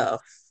Power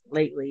stuff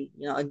lately.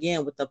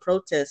 Again, with the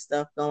protest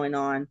stuff going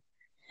on,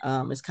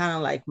 it's kind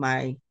of like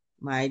my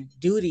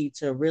duty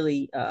to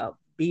really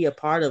be a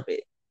part of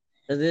it.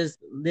 Because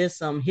there's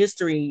some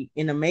history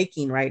in the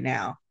making right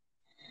now,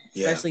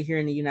 especially here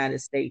in the United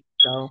States.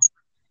 So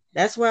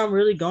that's where I'm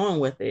really going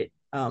with it.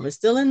 It's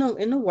still in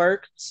the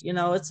works.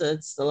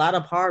 It's a lot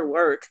of hard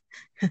work.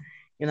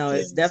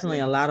 It's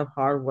definitely a lot of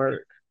hard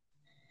work.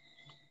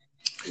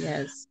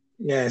 Yes.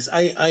 Yes.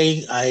 And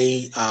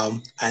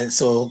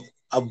so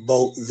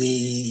about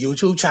the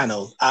YouTube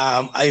channel.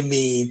 I've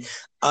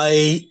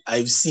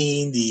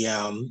seen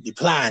the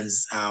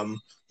plans.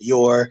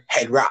 Your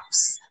head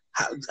wraps.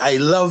 I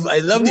love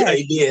the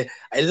idea.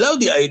 I love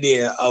the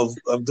idea of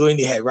doing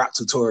the head wrap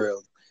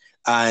tutorial.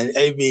 And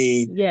I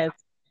mean, yes.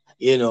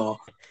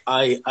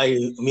 Me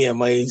and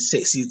my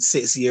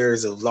 6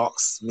 years of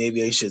locks,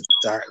 maybe I should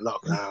start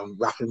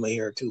wrapping my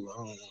hair too. I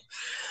don't know.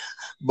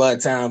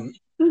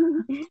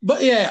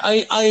 But yeah,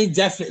 I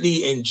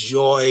definitely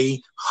enjoy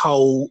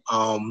how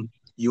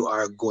you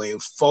are going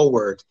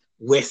forward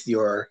with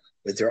your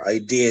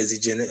ideas. The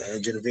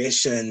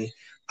Jenavia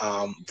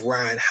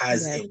brand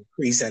has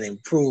increased and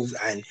improved,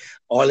 and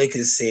all I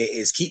can say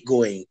is keep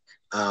going.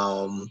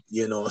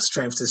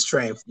 Strength to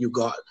strength. You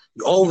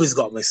always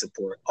got my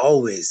support.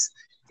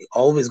 You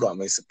always got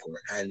my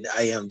support, and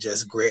I am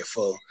just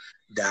grateful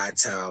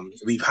that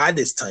we've had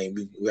this time.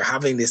 We're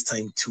having this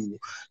time to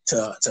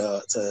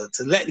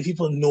let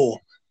people know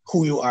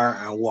who you are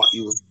and what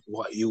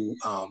you're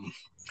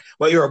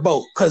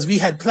about. Because we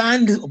had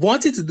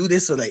wanted to do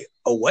this for like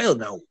a while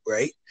now,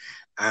 right?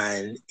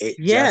 And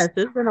it's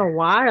been a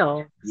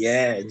while.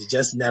 Yeah, it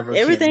just never.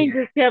 Everything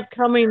just kept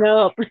coming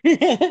up.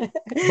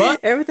 But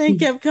everything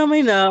kept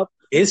coming up.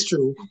 It's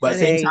true, but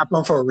things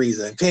happen for a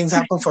reason. Things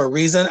happen for a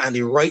reason, and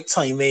the right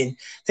timing.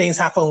 Things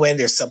happen when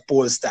they're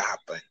supposed to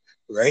happen,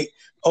 right?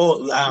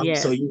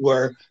 So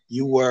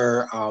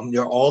you're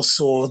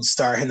also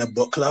starting a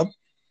book club.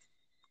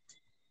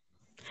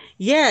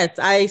 Yes,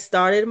 I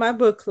started my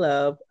book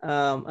club.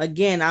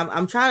 Again,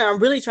 I'm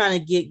really trying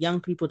to get young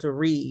people to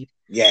read.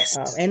 Yes,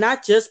 and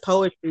not just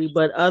poetry,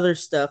 but other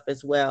stuff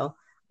as well.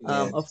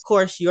 Yes. Of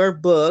course, your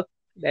book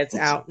that's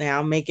out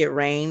now, Make It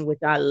Rain,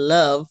 which I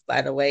love,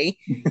 by the way,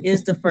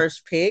 is the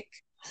first pick.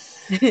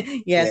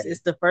 Yes,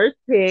 it's the first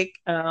pick.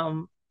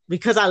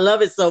 Because I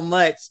love it so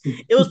much.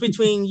 It was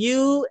between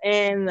you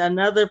and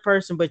another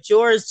person, but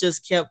yours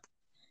just kept,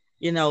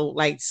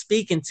 like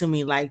speaking to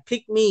me, like,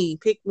 pick me.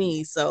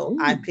 So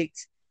I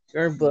picked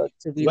your book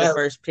to be the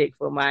first pick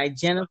for my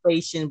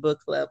Jenavia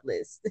book club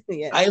list.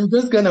 Yeah. I'm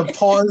just going to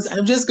pause.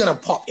 I'm just going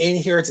to pop in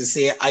here to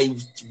say I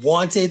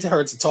wanted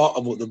her to talk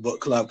about the book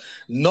club,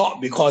 not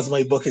because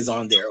my book is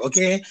on there,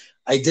 okay?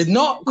 I did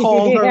not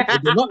call her. I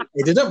did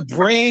not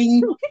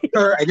bring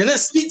her. I didn't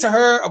speak to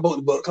her about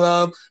the book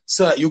club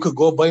so that you could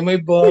go buy my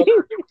book.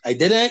 I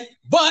didn't.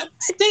 But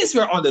since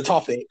we're on the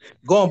topic,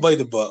 go and buy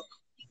the book.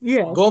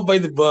 Yeah. Go buy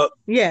the book.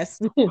 Yes.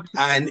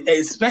 And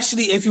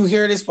especially if you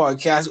hear this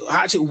podcast,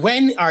 actually,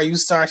 when are you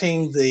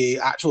starting the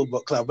actual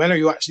book club? When are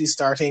you actually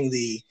starting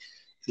the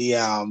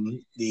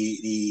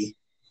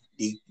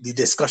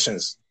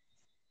discussions?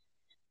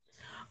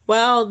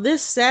 Well,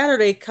 this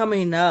Saturday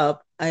coming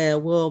up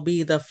will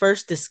be the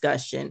first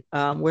discussion.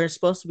 We're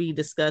supposed to be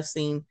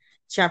discussing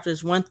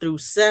chapters 1 through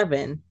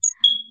 7.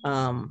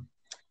 But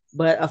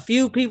a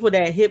few people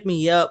that hit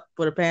me up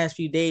for the past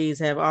few days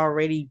have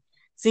already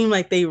seemed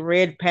like they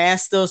read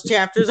past those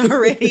chapters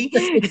already.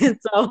 And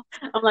so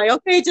I'm like,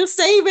 okay, just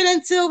save it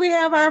until we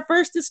have our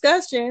first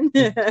discussion.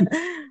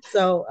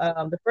 So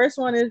the first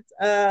one is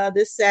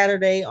this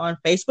Saturday on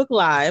Facebook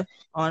Live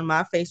on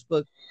my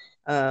Facebook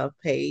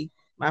page,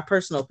 my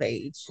personal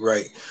page.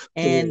 Right.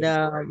 And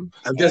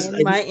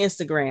my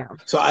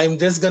Instagram. So I'm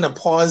just going to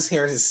pause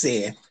here to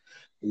say,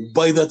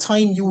 by the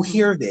time you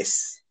hear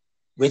this,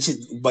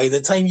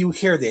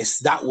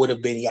 that would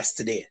have been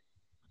yesterday.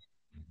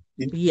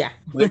 Yeah.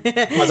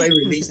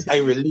 Because I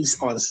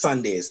release on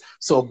Sundays.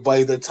 So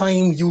by the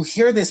time you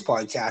hear this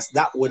podcast,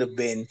 that would have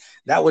been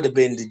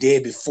the day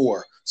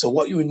before. So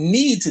what you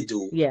need to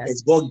do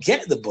is go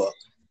get the book,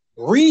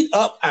 read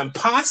up and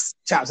past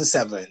chapter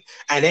 7,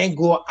 and then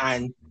go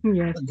and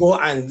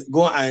subscribe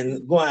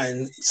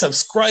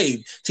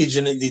to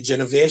the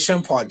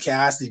Jenavia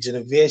podcast, the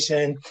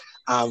Jenavia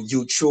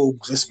YouTube.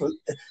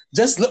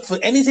 Just look for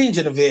anything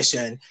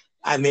Jenavia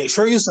and make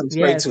sure you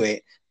subscribe to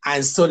it,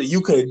 and so that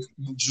you could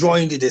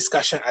join the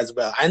discussion as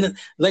well. And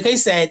like I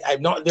said,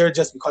 I'm not there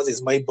just because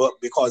it's my book,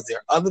 because there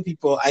are other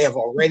people I've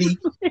already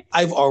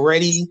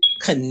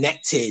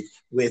connected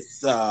with.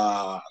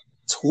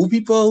 2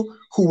 people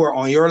who were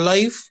on your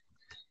live.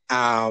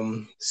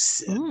 2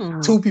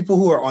 people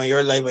who are on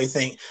your live, I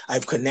think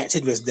I've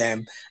connected with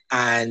them,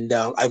 and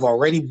I've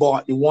already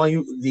bought the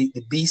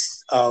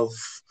Beast of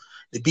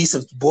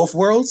Both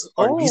Worlds,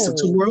 or Beast of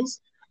Two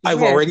Worlds.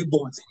 I've already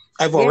bought it.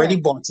 I've already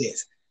bought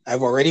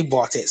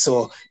it.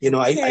 So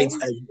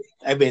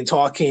I've been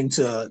talking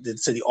to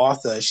the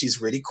author.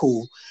 She's really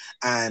cool,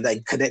 and I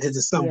connected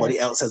to somebody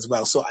else as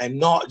well. So I'm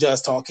not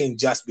just talking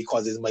just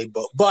because it's my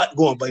book, but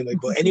go and buy my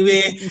book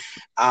anyway.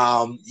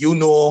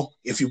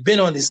 If you've been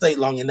on this site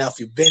long enough,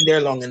 you've been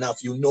there long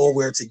enough, you know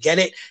where to get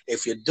it.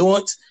 If you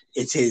don't,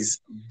 it is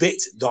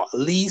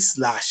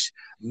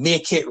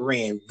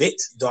bit.ly/makeItRain,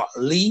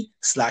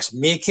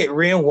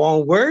 bit.ly/makeItRain,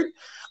 one word.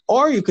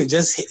 Or you could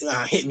just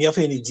hit me up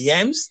in the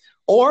DMs,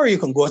 or you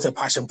can go to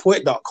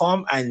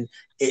passionpoet.com, and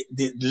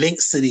the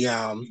links to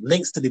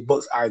the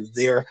books are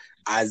there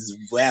as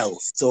well.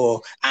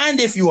 So, and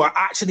if you are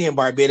actually in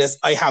Barbados,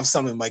 I have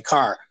some in my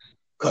car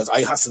because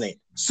I hustling.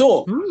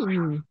 So,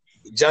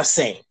 just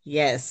saying.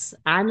 Yes,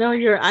 I know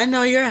you're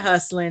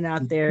hustling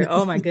out there.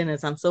 Oh my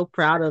goodness, I'm so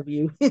proud of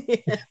you.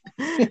 I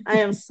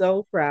am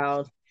so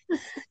proud.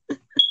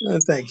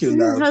 Thank you,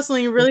 love. He's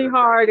hustling really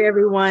hard,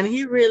 everyone.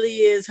 He really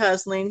is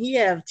hustling. He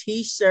have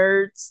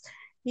t-shirts,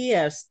 he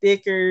has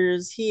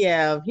stickers, he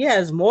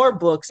has more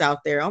books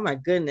out there. Oh my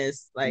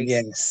goodness. Like,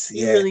 he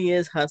really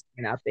is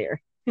hustling out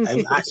there.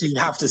 I actually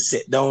have to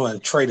sit down and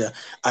try to.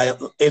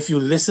 If you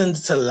listened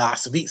to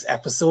last week's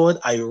episode,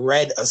 I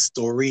read a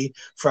story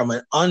from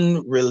an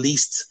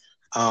unreleased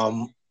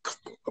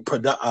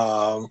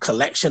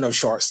collection of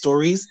short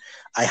stories.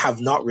 I have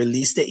not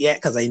released it yet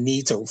because I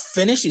need to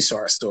finish the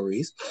short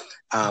stories.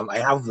 I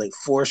have like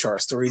 4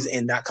 short stories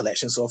in that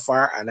collection so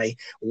far, and I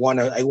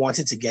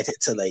wanted to get it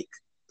to like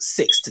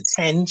 6 to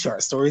 10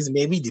 short stories,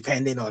 maybe,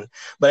 depending on.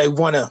 But I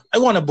wanna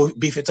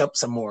beef it up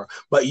some more.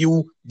 But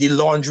the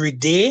Laundry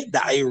Day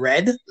that I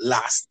read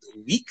last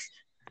week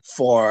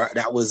I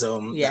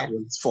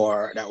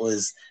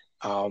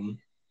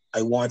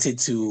wanted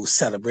to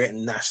celebrate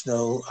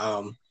National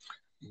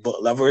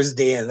Book Lovers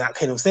Day and that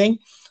kind of thing.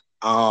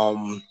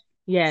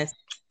 Yes.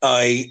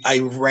 I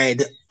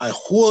read a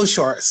whole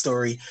short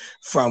story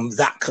from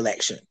that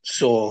collection.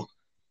 So,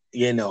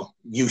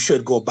 you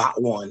should go back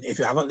one. If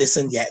you haven't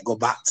listened yet, go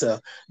back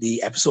to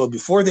the episode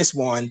before this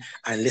one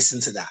and listen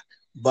to that.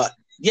 But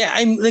yeah,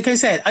 I'm like I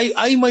said,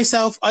 I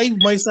myself, I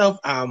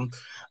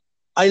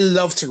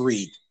love to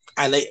read.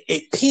 And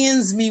it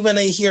pains me when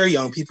I hear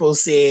young people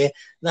say,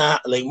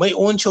 like my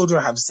own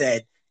children have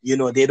said,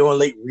 they don't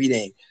like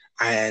reading.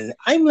 And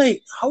I'm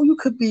like, how you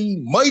could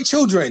be my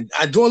children?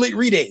 I don't like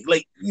reading.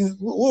 Like,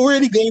 where are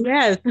they going?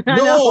 Yes.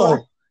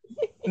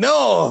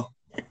 No.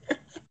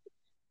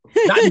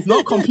 That does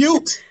not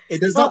compute.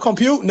 It does not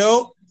compute.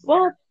 No.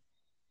 Well,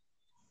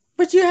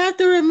 but you have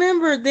to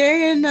remember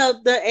they're in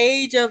the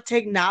age of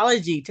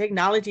technology.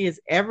 Technology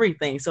is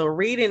everything. So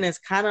reading is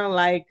kind of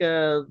like,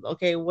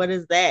 okay, what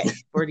is that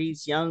for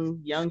these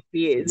young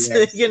kids?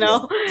 Yes,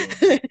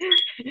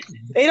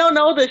 They don't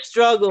know the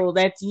struggle.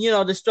 That's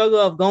the struggle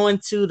of going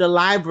to the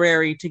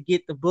library to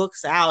get the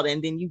books out,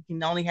 and then you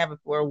can only have it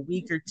for a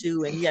week or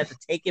 2, and you have to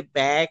take it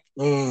back.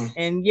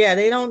 And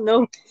they don't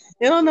know.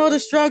 They don't know the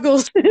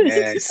struggles.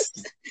 Yes.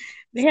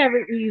 They have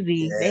it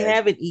easy. Yeah. They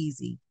have it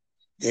easy.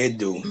 They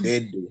do.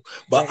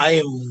 But I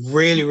am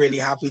really, really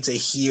happy to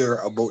hear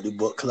about the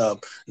book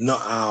club.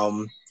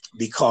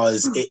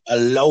 Because it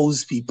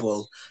allows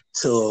people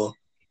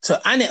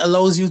and it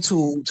allows you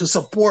to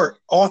support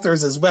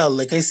authors as well.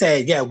 Like I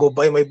said, go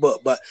buy my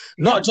book, but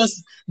not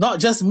just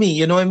me.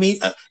 You know what I mean?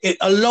 It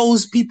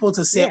allows people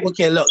to say,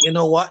 okay, look, you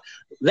know what?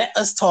 Let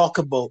us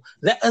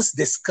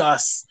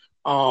discuss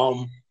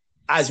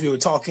as we were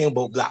talking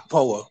about Black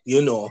Power,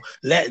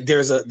 let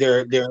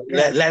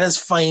us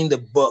find a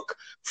book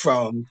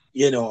from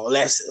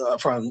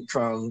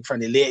from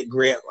the late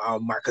great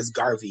Marcus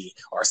Garvey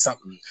or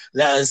something.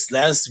 Let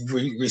us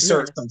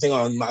research something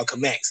on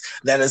Malcolm X.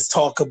 Let us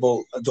talk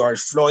about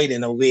George Floyd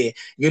in a way,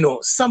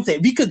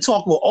 something. We could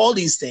talk about all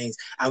these things,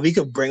 and we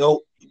could bring out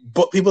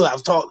but people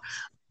have talked.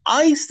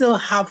 I still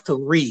have to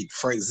read,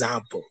 for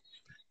example,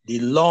 The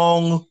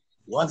Long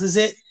Walk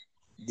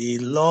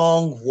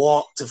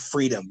to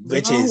Freedom,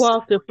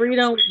 Walk to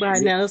Freedom by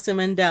Nelson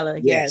Mandela.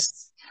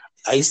 Yes.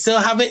 I still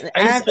have it.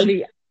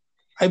 Actually,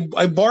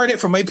 I borrowed it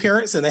from my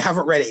parents and I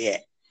haven't read it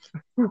yet.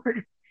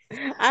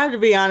 I have to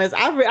be honest.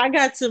 I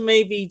got to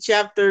maybe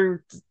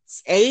chapter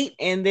 8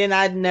 and then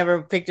I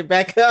never picked it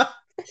back up.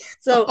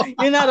 So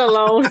you're not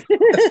alone.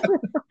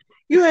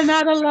 You are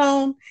not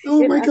alone.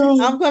 Oh my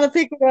God. I'm going to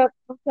pick it up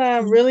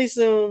sometime really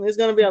soon. It's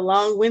going to be a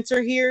long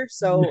winter here.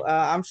 So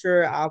I'm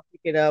sure I'll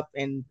pick it up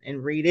and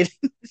read it.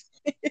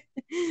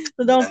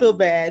 So don't feel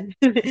bad.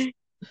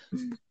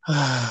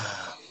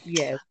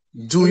 Yes.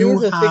 Do you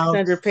have a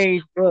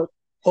 600-page book?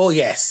 Oh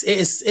yes,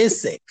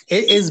 it's thick.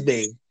 It is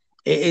big.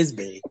 It is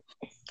big.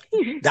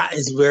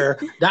 That's where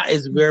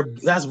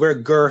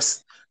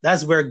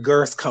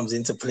girth comes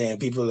into play, and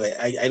people like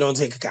I don't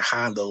think I can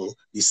handle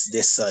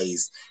this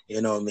size.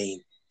 You know what I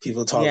mean?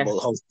 People talk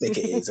about how thick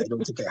it is. I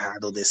don't think I can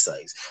handle this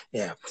size.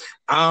 Yeah.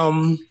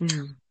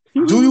 Do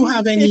you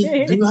have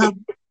any? Do you have?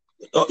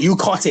 Oh, you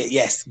caught it.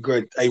 Yes,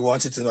 good. I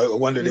wanted to know. I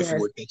wondered if you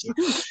were thinking.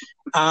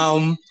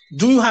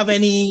 Do you have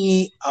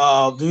any?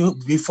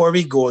 Before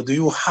we go, do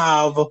you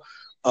have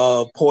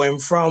a poem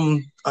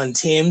from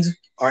Untamed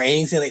or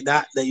anything like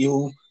that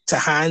you to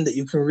hand that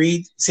you can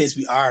read? Since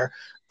we are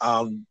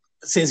out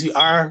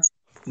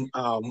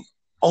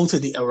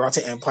of the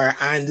Erotic Empire,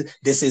 and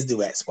this is the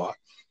Wett Spot.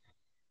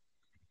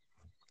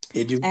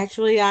 Did you?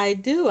 Actually, I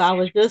do. I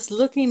was just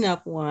looking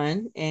up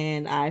one,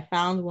 and I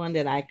found one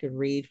that I could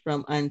read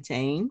from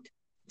Untamed.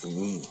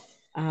 Go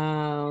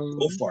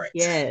for it.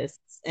 Yes,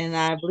 and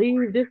I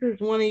believe this is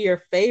one of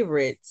your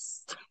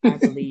favorites. I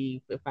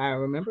believe, if I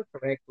remember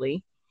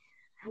correctly.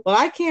 Well,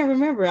 I can't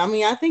remember. I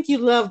mean, I think you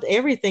loved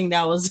everything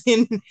that was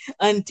in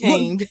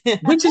Untamed,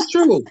 which is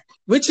true.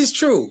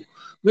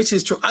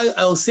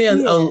 I'll say,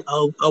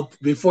 I'll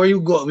before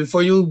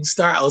you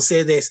start, I'll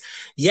say this.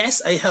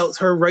 Yes, I helped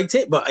her write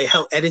it, but I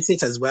helped edit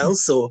it as well.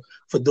 So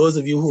for those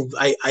of you who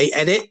I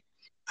edit,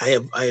 I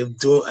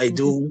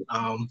do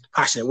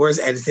Passionate Words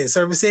editing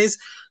services.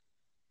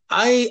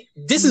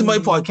 This is my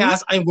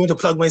podcast. I'm going to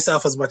plug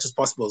myself as much as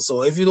possible.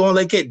 So if you don't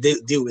like it,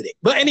 deal with it.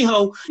 But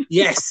anyhow,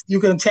 yes, you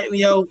can check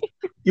me out.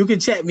 You can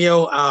check me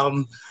out.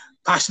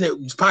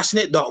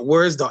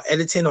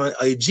 Passionate.words.editing on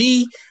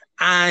IG.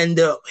 And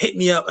hit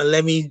me up and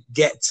let me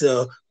get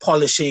to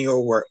polishing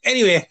your work.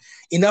 Anyway,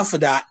 enough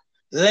of that.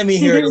 Let me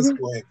hear this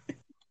poem.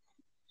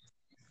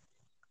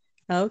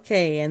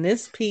 Okay, and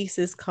this piece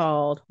is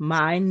called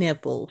My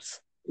Nipples.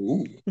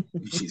 Ooh,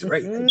 she's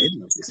right. I did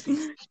love this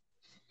piece.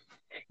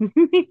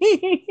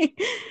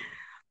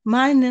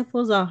 My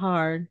nipples are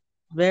hard,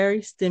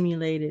 very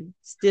stimulated,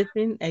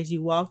 stiffen as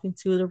you walk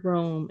into the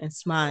room and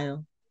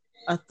smile.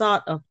 A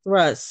thought of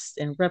thrusts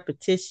and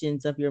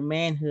repetitions of your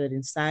manhood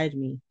inside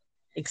me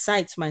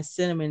excites my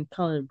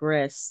cinnamon-colored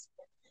breasts.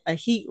 A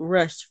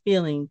heat-rushed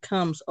feeling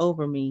comes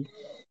over me.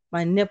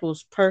 My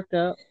nipples perk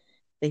up.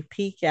 They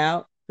peek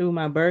out through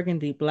my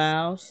burgundy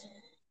blouse,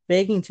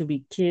 begging to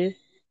be kissed,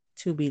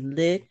 to be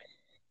licked,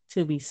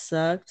 to be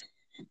sucked,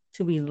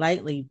 to be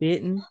lightly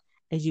bitten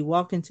as you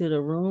walk into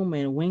the room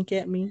and wink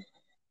at me.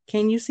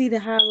 Can you see the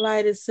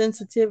highlighted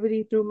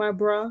sensitivity through my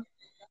bra?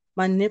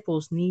 My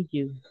nipples need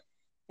you,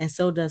 and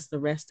so does the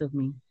rest of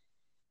me.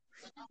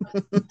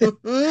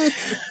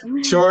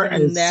 Short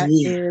and that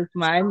sweet. Is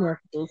my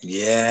nipples.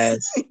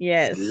 Yes.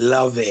 Yes.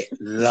 Love it.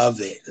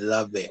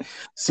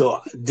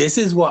 So this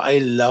is what I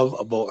love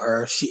about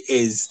her. She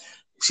is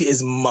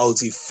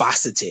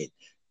multifaceted.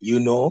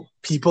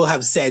 People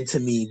have said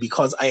to me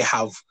because I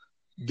have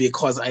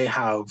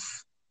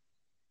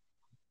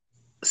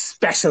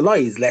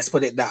specialized, let's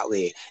put it that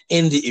way,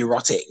 in the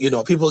erotic.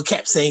 People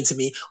kept saying to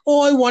me,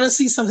 "Oh, I want to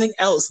see something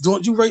else.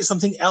 Don't you write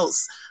something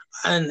else?"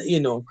 And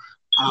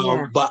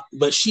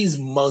but she's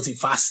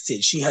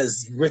multifaceted. She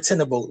has written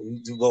about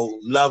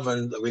love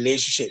and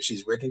relationships.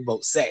 She's written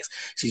about sex.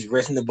 She's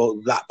written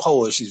about Black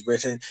Power. She's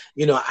written,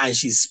 and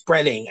she's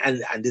spreading.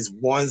 And there's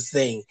one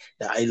thing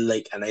that I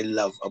like and I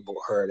love about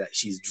her, that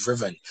she's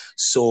driven.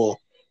 So,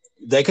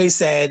 like I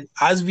said,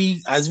 as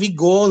we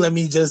go, let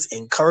me just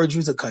encourage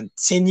you to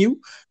continue.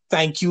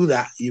 Thank you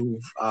that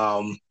you've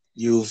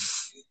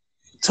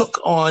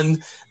took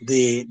on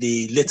a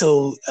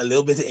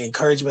little bit of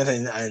encouragement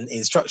and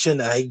instruction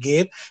that I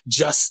gave,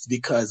 just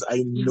because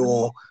I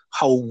know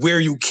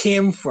where you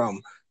came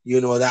from.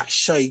 That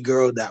shy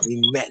girl that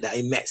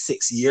I met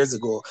 6 years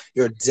ago.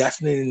 You're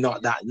definitely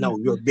not that now.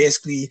 You're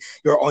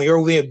on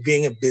your way of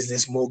being a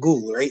business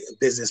mogul, right? A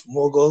business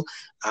mogul.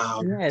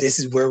 Yes. This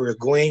is where we're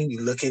going. We're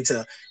looking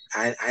to,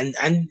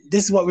 and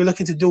this is what we're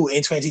looking to do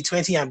in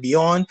 2020 and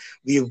beyond.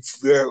 We're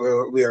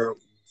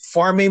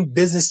forming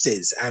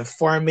businesses and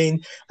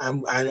forming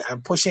and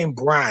pushing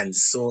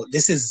brands. So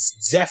this is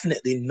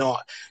definitely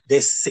not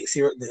this 6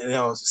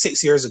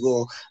 years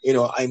ago,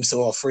 I'm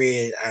so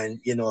afraid and,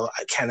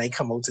 can I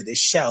come out of this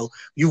shell?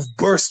 You've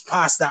burst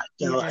past that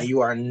shell and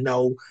you are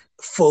now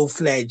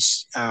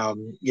full-fledged,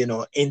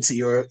 into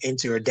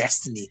your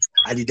destiny.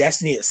 And the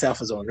destiny itself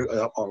has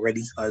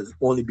already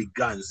only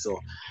begun. So,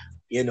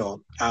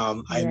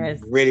 I'm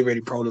really,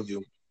 really proud of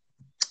you.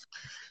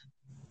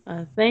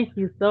 Thank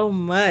you so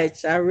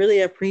much. I really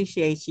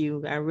appreciate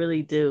you. I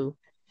really do.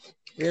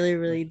 Really,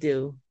 really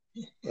do.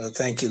 Well,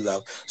 thank you,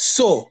 love.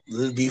 So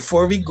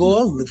before we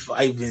go,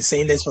 I've been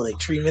saying this for like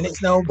 3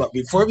 minutes now, but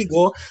before we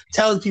go,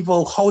 tell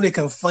people how they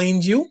can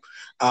find you,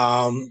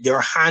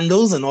 your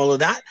handles and all of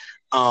that.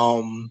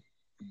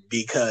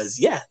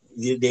 Because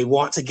they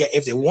want to get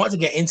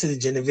into the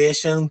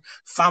Jenavia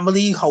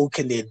family, how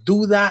can they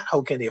do that?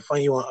 How can they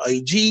find you on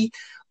IG?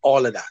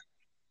 All of that.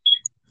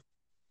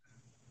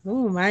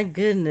 Oh my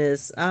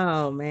goodness.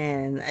 Oh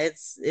man.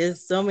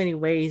 It's so many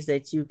ways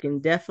that you can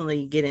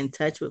definitely get in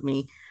touch with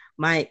me.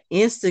 My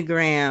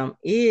Instagram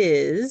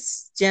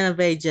is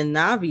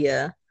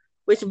Jenavia,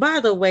 which by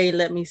the way,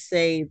 let me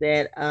say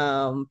that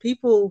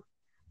people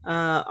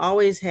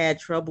always had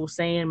trouble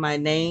saying my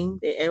name.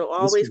 They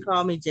always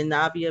call me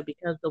Jenavia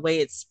because the way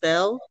it's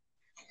spelled.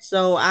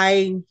 So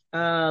I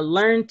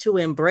learned to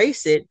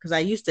embrace it because I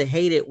used to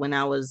hate it when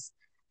I was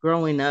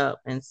growing up.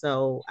 And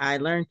so I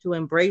learned to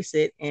embrace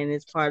it, and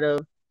it's part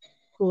of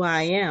who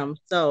I am.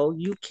 So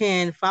you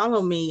can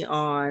follow me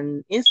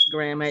on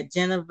Instagram at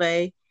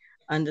Jenavia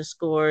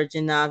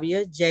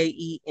 _Jenavia,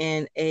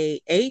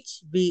 JENAHVAY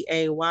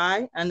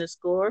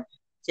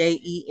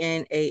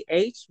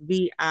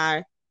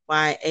 _JENAHVIYAH.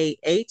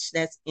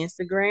 That's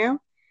Instagram.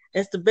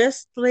 That's the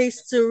best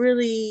place to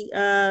really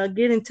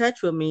get in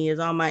touch with me is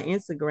on my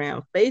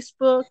Instagram.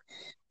 Facebook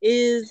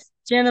is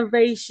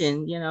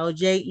Jenavation,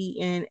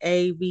 JENAVATION.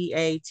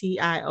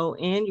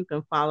 You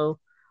can follow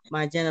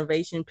my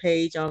Jenavation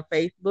page on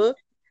Facebook.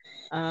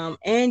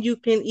 And you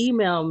can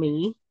email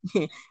me.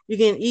 You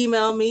can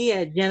email me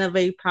at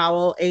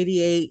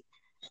GeneviaPowell88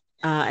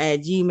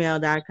 at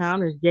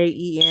gmail.com. It's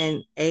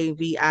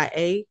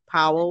JENAVIA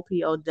Powell,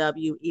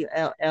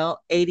 POWELL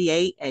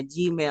 88 at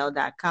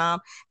gmail.com.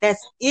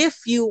 That's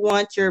if you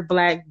want your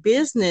Black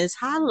business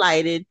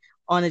highlighted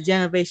on the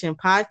Jenavation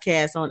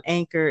podcast on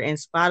Anchor and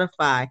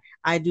Spotify.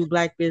 I do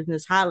Black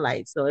business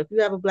highlights. So if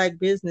you have a Black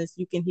business,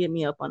 you can hit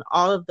me up on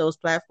all of those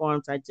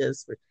platforms I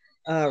just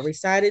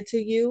recited to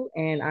you,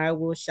 and I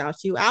will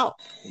shout you out.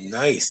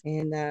 Nice.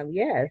 And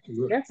yes,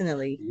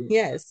 definitely.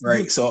 Yes.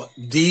 Right. So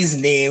these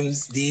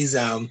names,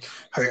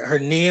 her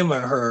name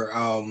and her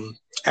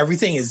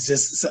everything is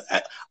just.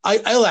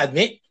 I'll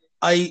admit,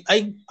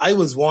 I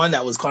was one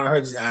that was calling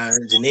her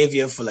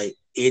Jenavia for like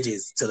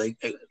ages to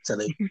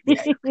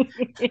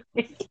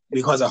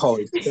because of how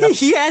yes,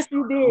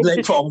 you did.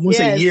 Like for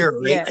almost a year,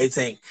 right? Yes. I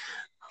think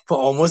for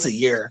almost a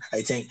year,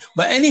 I think.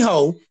 But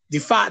anyhow, the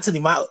fact of the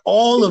matter,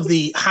 all of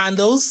the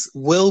handles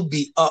will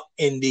be up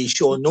in the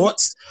show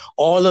notes.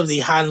 All of the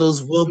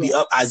handles will be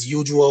up as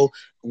usual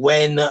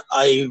when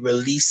I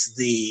release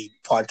the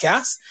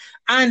podcast.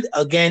 And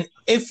again,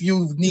 if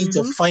you need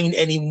to find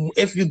any,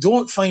 if you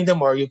don't find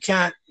them or you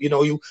can't,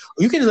 you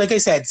can, like I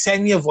said,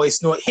 send me a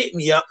voice note, hit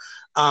me up.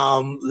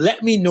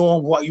 Let me know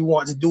what you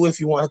want to do. If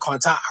you want to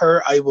contact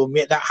her, I will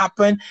make that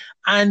happen,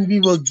 and we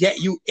will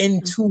get you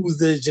into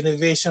the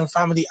Jenavia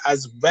family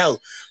as well.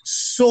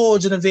 So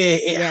Jenavia,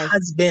 it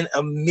has been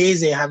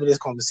amazing having this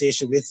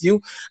conversation with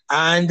you,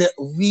 and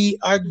we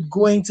are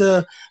going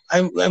to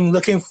I'm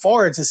looking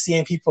forward to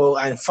seeing people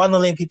and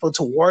funneling people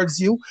towards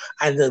you,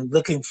 and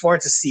looking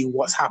forward to see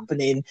what's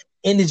happening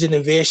in the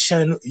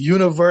Jenavia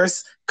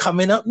universe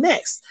coming up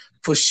next.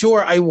 For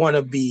sure, I want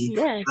to be.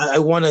 Yes. I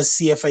want to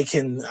see if I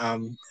can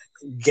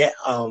get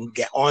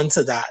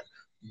onto that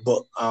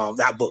book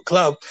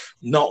club.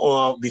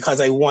 Not because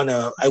I want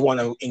to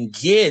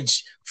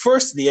engage.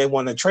 Firstly, I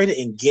want to try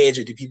to engage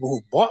with the people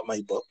who bought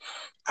my book.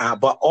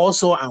 But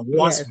also,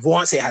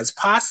 once it has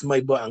passed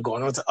my book and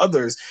gone on to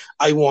others,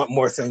 I want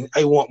more things.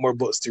 I want more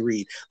books to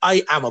read.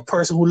 I am a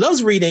person who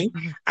loves reading,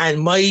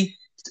 and my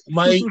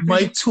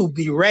to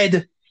be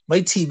read, my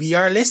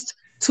TBR list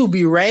to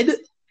be read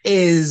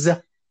is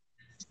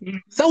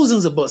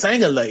thousands of books. I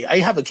ain't gonna lie. I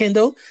have a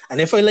Kindle,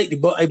 and if I like the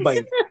book, I buy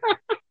it.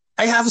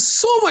 I have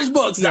so much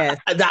books that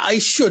I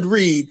should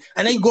read,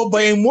 and I go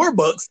buying more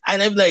books,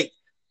 and I'm like,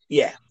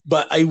 yeah.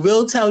 But I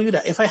will tell you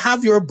that if I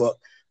have your book,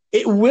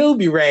 it will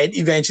be read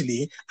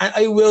eventually, and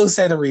I will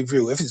send a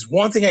review. If it's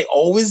one thing I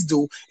always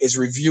do is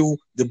review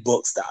the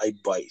books that I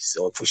buy.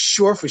 So for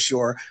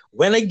sure,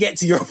 when I get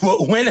to your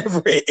book,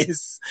 whenever it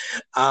is,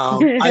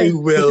 I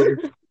will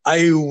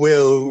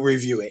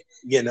review it.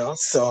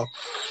 So.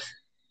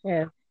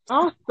 Yeah.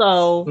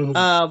 Also,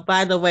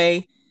 by the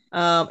way,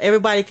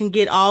 everybody can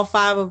get all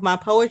 5 of my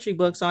poetry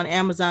books on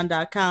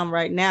Amazon.com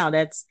right now.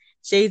 That's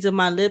Shades of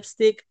My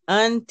Lipstick,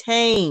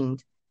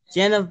 Untamed,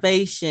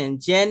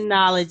 Jenavation,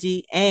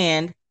 Genology,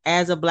 and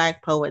As a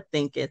Black Poet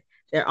Thinketh.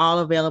 They're all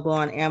available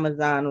on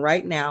Amazon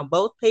right now,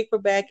 both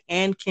paperback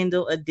and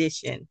Kindle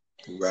edition.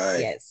 Right.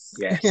 Yes.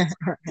 Yes.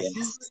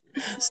 Yes.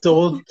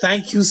 So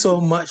thank you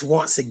so much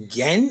once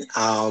again.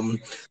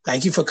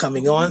 Thank you for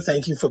coming on.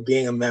 Thank you for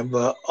being a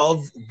member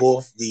of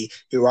both the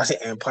Erotic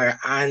Empire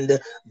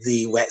and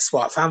the Wett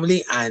Spot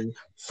family, and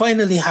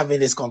finally having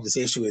this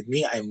conversation with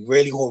me. I'm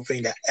really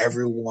hoping that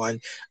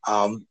everyone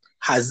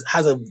has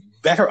a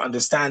better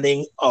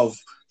understanding of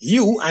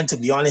you, and to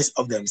be honest,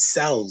 of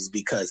themselves,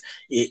 because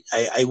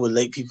I would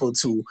like people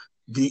to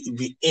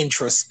be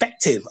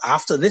introspective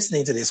after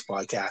listening to this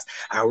podcast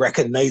and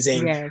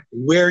recognizing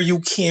where you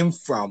came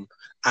from,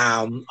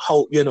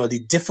 how, you know, the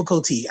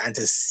difficulty, and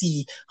to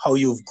see how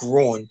you've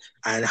grown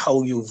and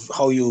how you've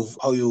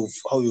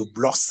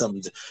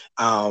blossomed.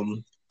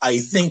 I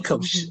think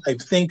of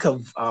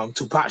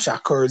Tupac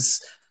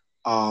Shakur's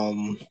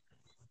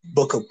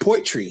book of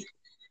poetry.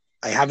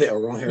 I have it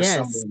around here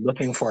somewhere,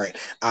 looking for it.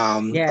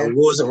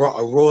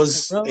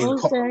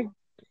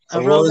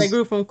 A rose that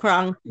grew from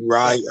concrete.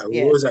 Right,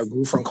 a rose that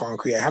grew from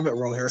concrete. I have it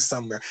around here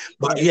somewhere.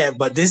 But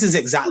but this is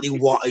exactly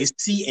what I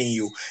see in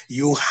you.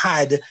 You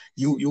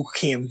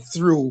came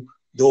through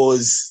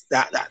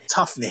that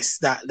toughness,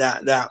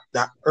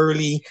 that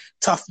early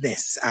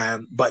toughness,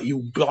 but you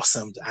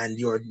blossomed, and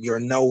you're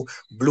now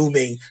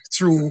blooming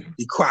through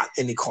the crack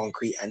in the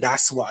concrete, and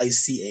that's what I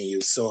see in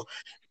you. So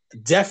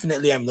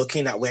definitely, I'm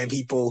looking at when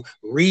people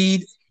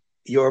read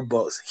your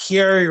books,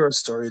 hear your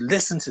story,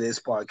 listen to this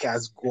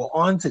podcast, go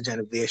on to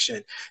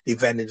Jenavia, the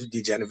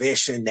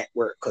Jenavia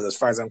network, because as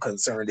far as I'm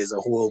concerned, there's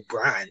a whole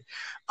brand.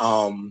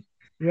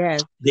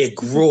 They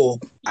grow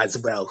as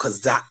well, because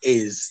that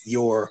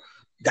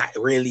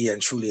really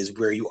and truly is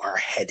where you are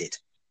headed.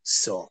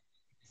 So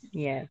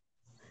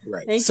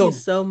right. Thank you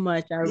so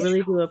much. I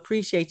really do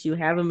appreciate you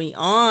having me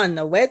on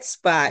the Wett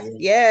Spot.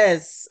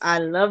 Yes, I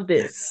love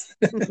this.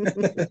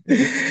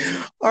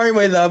 All right,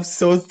 my love.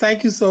 So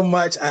thank you so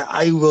much.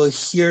 I will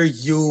hear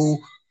you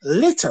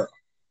later.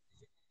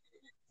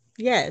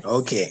 Yes.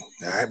 Okay.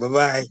 All right.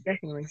 Bye-bye.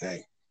 Definitely.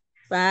 Right.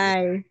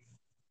 Bye.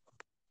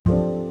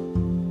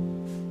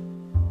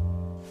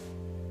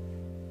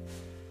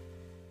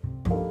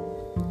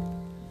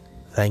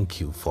 Thank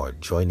you for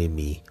joining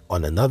me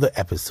on another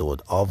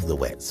episode of The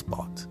Wett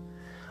Spot.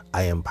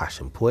 I am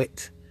Passion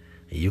Poet.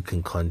 You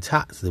can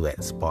contact The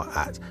Wett Spot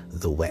at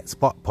The Wett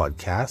Spot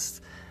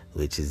Podcast,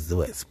 which is The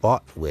Wett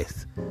Spot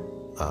with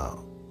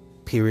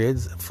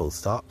periods, full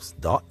stops,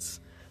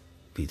 dots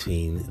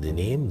between the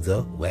name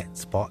The Wett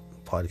Spot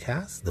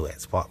Podcast, The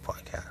Wett Spot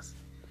Podcast.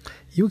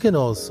 You can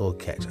also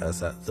catch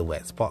us at The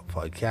Wett Spot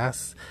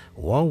Podcast,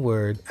 one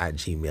word, at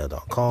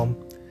gmail.com.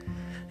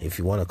 If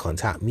you want to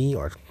contact me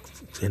or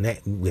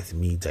connect with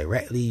me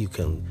directly, you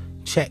can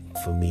check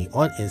for me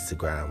on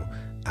Instagram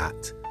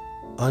at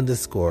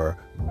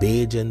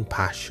 _Bajan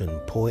Passion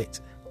Poet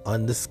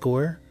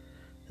 _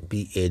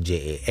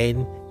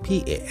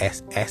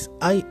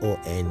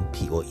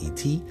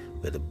 BAJANPASSIONPOET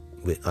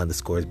with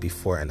underscores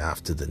before and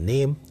after the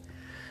name.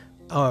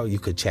 Or you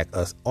could check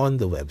us on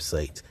the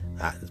website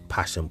at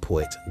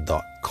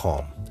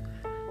passionpoet.com.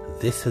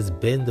 This has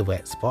been The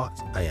Wett Spot.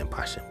 I am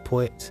Passion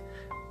Poet.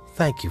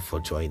 Thank you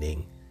for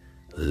joining.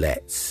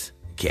 Let's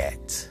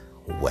get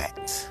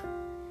wet.